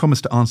I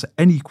promised to answer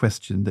any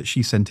question that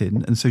she sent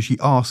in. And so she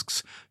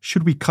asks,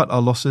 should we cut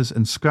our losses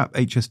and scrap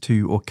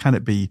HS2, or can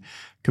it be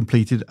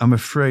completed? I'm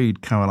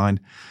afraid, Caroline,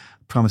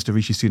 Prime Minister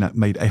Rishi Sunak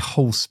made a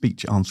whole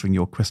speech answering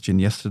your question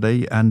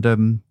yesterday,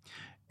 and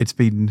it's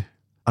been,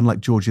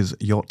 unlike George's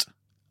yacht,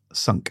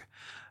 sunk.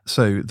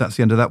 So that's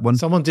the end of that one.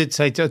 Someone did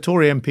say, a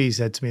Tory MP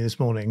said to me this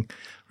morning,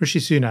 Rishi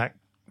Sunak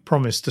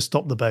promised to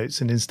stop the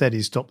boats and instead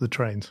he stopped the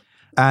trains.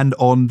 And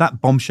on that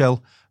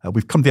bombshell,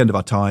 we've come to the end of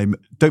our time.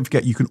 Don't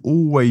forget, you can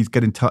always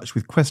get in touch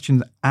with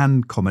questions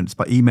and comments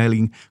by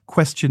emailing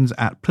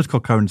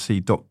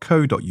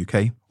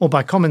questions@politicalcurrency.co.uk. Or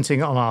by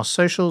commenting on our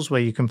socials,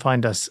 where you can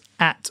find us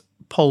at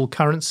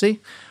PolCurrency.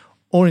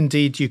 Or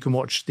indeed, you can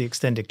watch the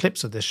extended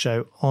clips of this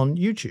show on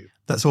YouTube.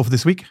 That's all for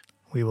this week.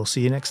 We will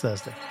see you next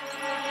Thursday.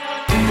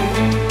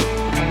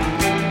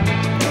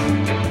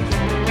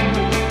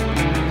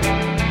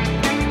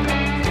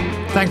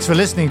 Thanks for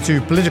listening to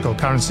Political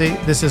Currency.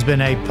 This has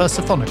been a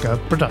Persephonica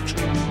production.